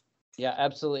ourselves. Yeah,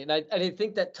 absolutely. And I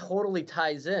think that totally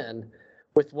ties in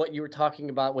with what you were talking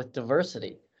about with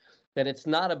diversity, that it's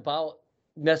not about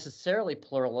necessarily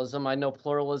pluralism. I know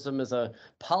pluralism is a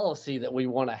policy that we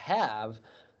want to have,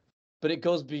 but it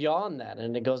goes beyond that,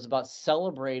 and it goes about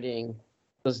celebrating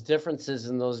those differences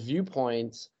and those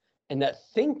viewpoints and that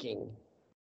thinking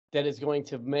that is going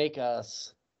to make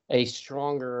us a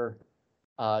stronger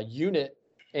unit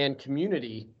and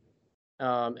community,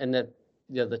 and that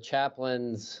the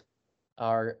chaplains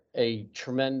are a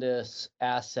tremendous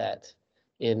asset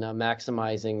in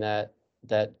maximizing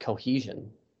that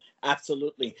cohesion.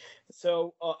 Absolutely.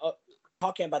 So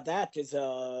talking about that is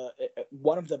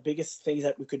one of the biggest things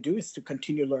that we could do is to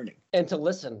continue learning and to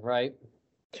listen, right?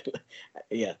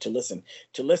 Yeah, to listen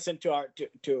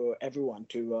to everyone,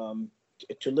 to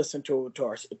listen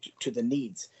to the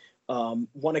needs.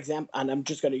 One example, and I'm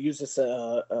just going to use this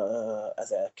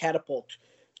as a catapult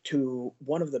to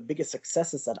one of the biggest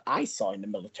successes that I saw in the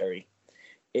military.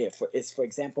 For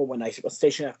example, when I was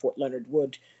stationed at Fort Leonard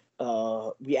Wood,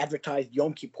 we advertised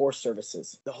Yom Kippur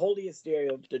services, the holiest day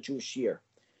of the Jewish year.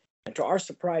 And to our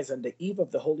surprise, on the eve of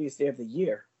the holiest day of the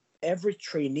year, every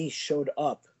trainee showed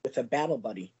up with a battle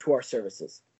buddy to our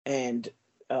services. And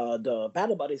the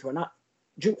battle buddies were not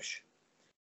Jewish.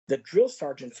 The drill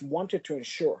sergeants wanted to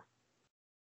ensure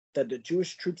that the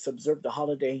Jewish troops observed the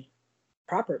holiday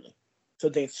properly. So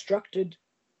they instructed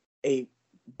a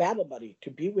battle buddy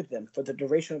to be with them for the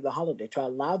duration of the holiday, to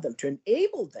allow them, to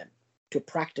enable them to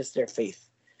practice their faith.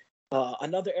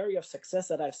 Another area of success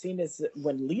that I've seen is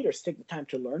when leaders take the time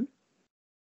to learn,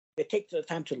 they take the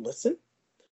time to listen,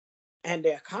 and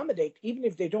they accommodate, even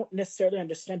if they don't necessarily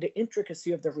understand the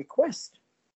intricacy of the request.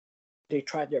 They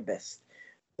try their best.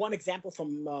 one example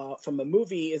from a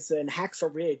movie is in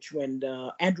Hacksaw Ridge when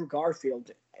Andrew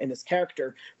Garfield and his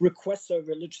character requests a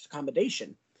religious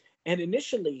accommodation, and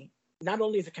initially, not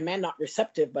only is the command not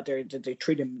receptive, but they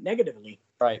treat him negatively.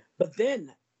 Right. But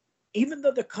then, even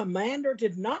though the commander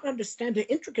did not understand the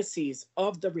intricacies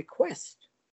of the request,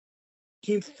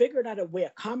 he figured out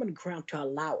a common ground to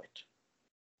allow it,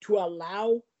 to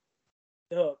allow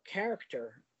the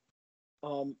character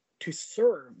to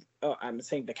serve. I'm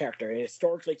saying the character,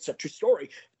 historically, it's a true story,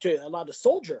 to allow the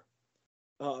soldier,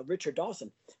 Richard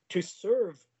Dawson, to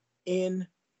serve in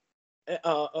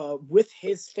with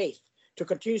his faith, to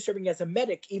continue serving as a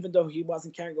medic, even though he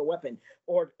wasn't carrying a weapon,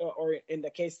 or in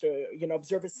the case to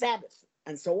observe his Sabbath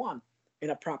and so on in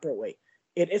a proper way.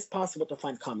 It is possible to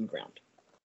find common ground.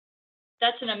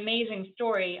 That's an amazing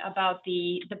story about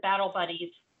the battle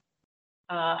buddies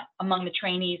among the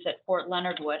trainees at Fort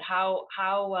Leonard Wood. How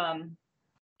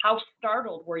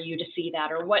startled were you to see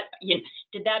that, or what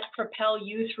did that propel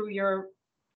you through your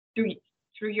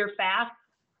fast?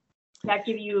 Did that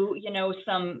give you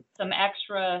some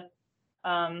extra?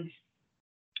 I'm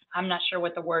not sure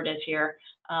what the word is here.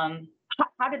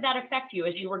 How did that affect you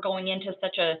as you were going into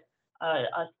such a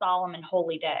solemn and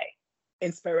holy day?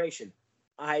 Inspiration.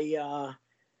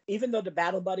 Even though the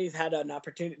battle buddies had an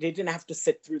opportunity, they didn't have to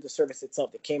sit through the service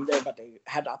itself. They came there, but they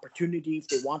had the opportunity if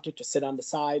they wanted to sit on the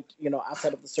side,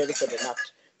 outside of the service, so they're not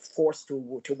forced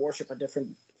to worship a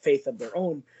different faith of their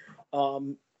own.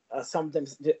 Some of them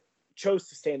chose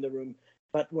to stay in the room.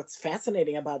 But what's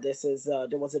fascinating about this is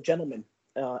there was a gentleman,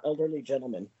 elderly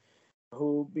gentleman,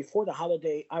 who before the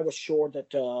holiday, I was sure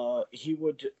that he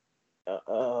would,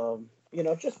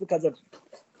 just because of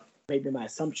maybe my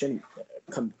assumption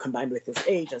combined with his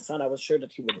age and so on, I was sure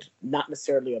that he would not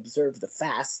necessarily observe the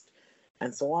fast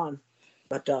and so on.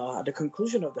 But at the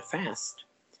conclusion of the fast,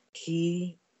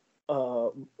 he,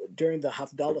 during the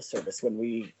Havdalah service, when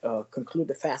we conclude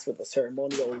the fast with a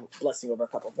ceremonial blessing over a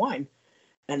cup of wine,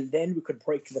 and then we could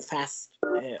break the fast,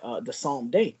 the Psalm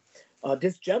day.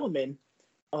 This gentleman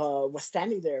was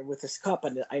standing there with his cup,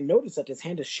 and I noticed that his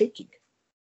hand is shaking.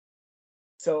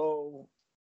 So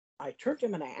I turned to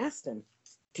him and I asked him,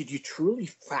 "Did you truly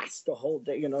fast the whole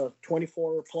day,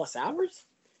 24 plus hours?"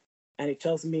 And he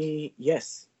tells me,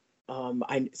 "Yes.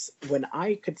 When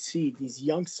I could see these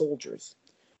young soldiers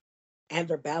and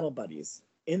their battle buddies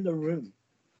in the room,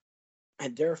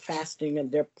 and they're fasting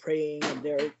and they're praying and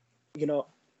they're,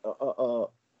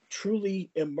 truly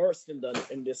immersed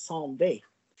in this solemn day.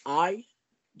 I,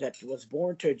 that was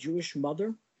born to a Jewish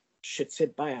mother, should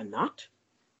sit by and not."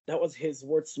 That was his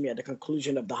words to me at the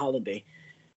conclusion of the holiday.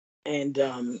 And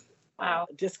wow,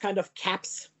 this kind of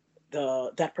caps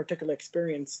that particular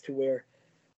experience to where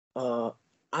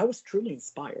I was truly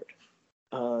inspired.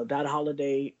 That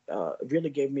holiday really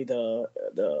gave me the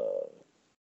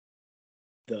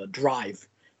drive,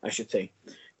 I should say,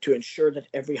 to ensure that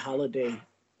every holiday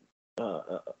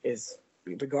is,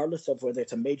 regardless of whether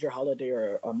it's a major holiday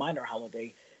or a minor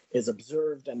holiday, is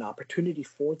observed, an opportunity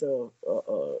for the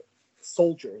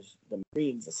soldiers, the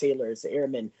Marines, the sailors, the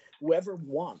airmen, whoever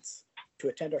wants to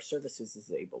attend our services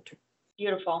is able to.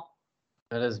 Beautiful.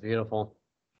 That is beautiful.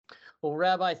 Well,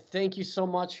 Rabbi, thank you so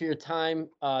much for your time.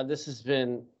 This has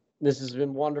been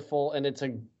wonderful, and it's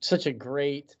such a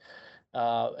great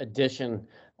addition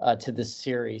to this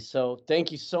series. So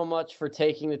thank you so much for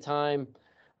taking the time.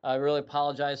 I really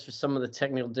apologize for some of the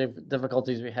technical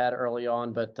difficulties we had early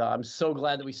on, but I'm so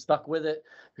glad that we stuck with it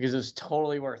because it was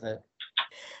totally worth it.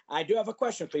 I do have a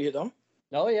question for you, though.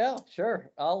 Oh yeah, sure.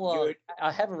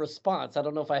 I have a response. I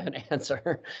don't know if I have an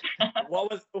answer.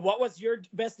 What was your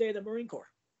best day of the Marine Corps?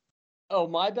 Oh,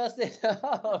 my best day.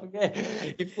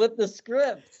 Okay, you flipped the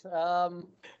script.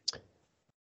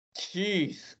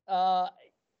 Jeez.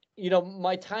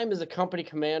 My time as a company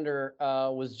commander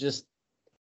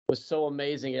was so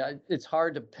amazing. It's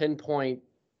hard to pinpoint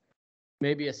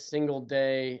maybe a single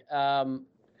day,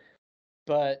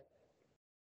 but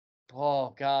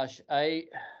oh gosh, my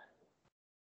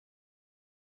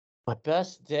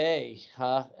best day,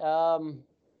 huh?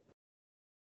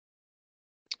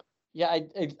 Yeah, I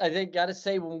think gotta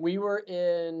say when we were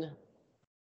in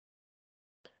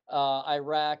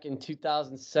Iraq in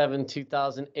 2007,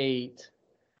 2008,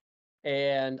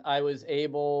 and I was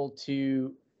able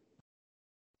to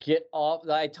get off.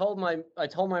 I told my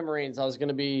Marines I was going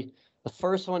to be the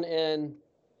first one in,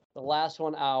 the last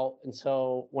one out, and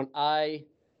so when I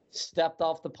stepped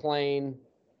off the plane,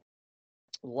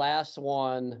 last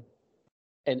one,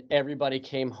 and everybody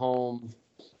came home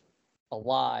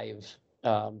alive.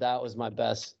 That was my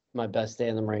best day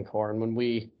in the Marine Corps. And when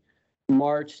we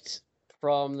marched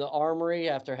from the armory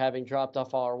after having dropped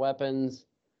off all our weapons,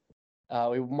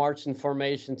 We marched in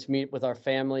formation to meet with our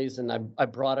families, and I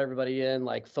brought everybody in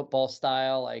like football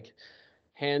style, like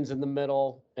hands in the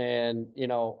middle. And,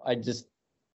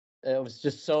 I was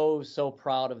just so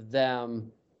proud of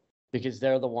them because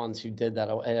they're the ones who did that.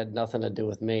 It had nothing to do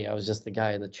with me. I was just the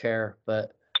guy in the chair,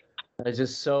 but I was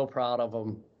just so proud of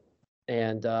them.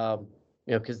 And,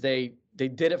 because they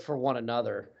did it for one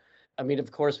another. I mean,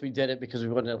 of course we did it because we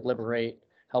wanted to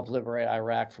help liberate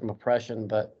Iraq from oppression,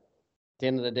 but at the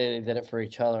end of the day, they did it for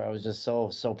each other. I was just so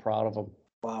proud of them.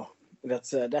 Wow,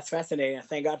 that's fascinating.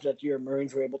 Thank God that your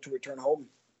Marines were able to return home.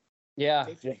 Yeah,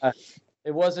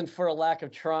 it wasn't for a lack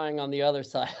of trying on the other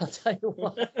side. I'll tell you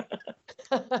what.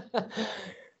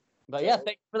 But yeah,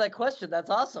 thank you for that question. That's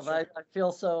awesome. Sure. I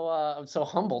feel so I'm so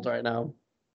humbled right now.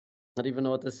 I don't even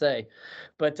know what to say.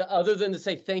 But other than to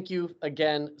say thank you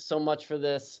again so much for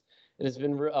this. It has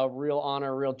been a real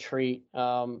honor, a real treat.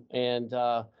 And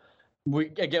we'll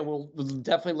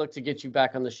definitely look to get you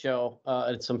back on the show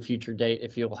at some future date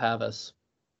if you'll have us.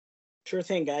 Sure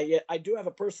thing. I do have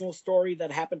a personal story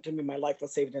that happened to me. My life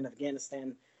was saved in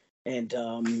Afghanistan, and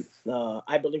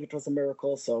I believe it was a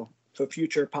miracle. So for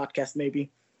future podcast,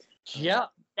 maybe. Yeah,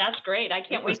 that's great. I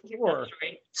can't wait to hear that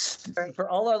story. For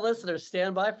all our listeners,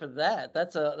 stand by for that.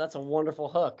 That's a wonderful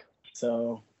hook.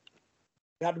 So,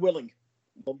 God willing,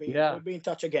 we'll be in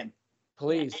touch again.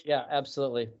 Please, yeah,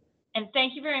 absolutely. And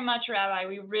thank you very much, Rabbi.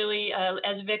 We really,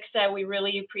 as Vic said, we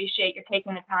really appreciate your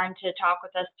taking the time to talk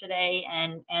with us today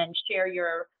and share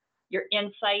your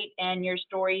insight and your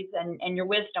stories and your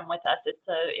wisdom with us.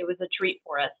 It was a treat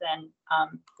for us, and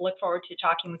look forward to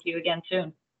talking with you again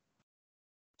soon.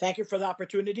 Thank you for the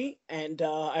opportunity, and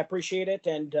I appreciate it.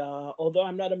 And although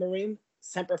I'm not a Marine,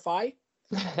 Semper Fi,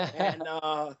 and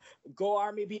go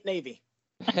Army, beat Navy.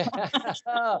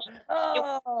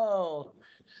 Oh.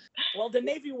 Well, the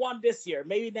Navy won this year.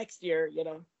 Maybe next year,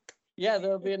 Yeah,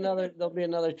 there'll be another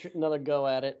go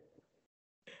at it.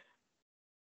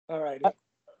 All right. Well,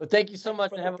 thank you so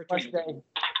much, and have a blessed day.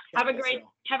 Have a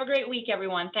great week,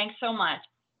 everyone. Thanks so much.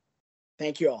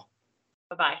 Thank you all.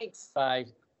 Bye-bye. Thanks. Bye.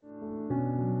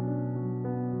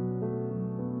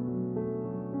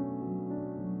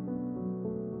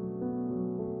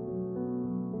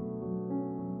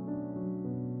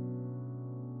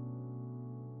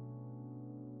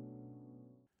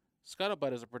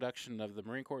 Scuttlebutt is a production of the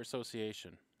Marine Corps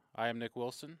Association. I am Nick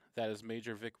Wilson. That is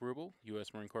Major Vic Ruble,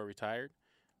 U.S. Marine Corps retired.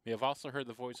 We have also heard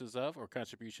the voices of or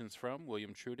contributions from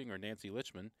William Treuting or Nancy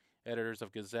Lichtman, editors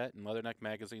of Gazette and Leatherneck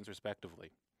magazines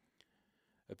respectively.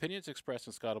 Opinions expressed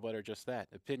in Scuttlebutt are just that,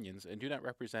 opinions, and do not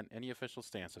represent any official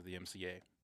stance of the MCA.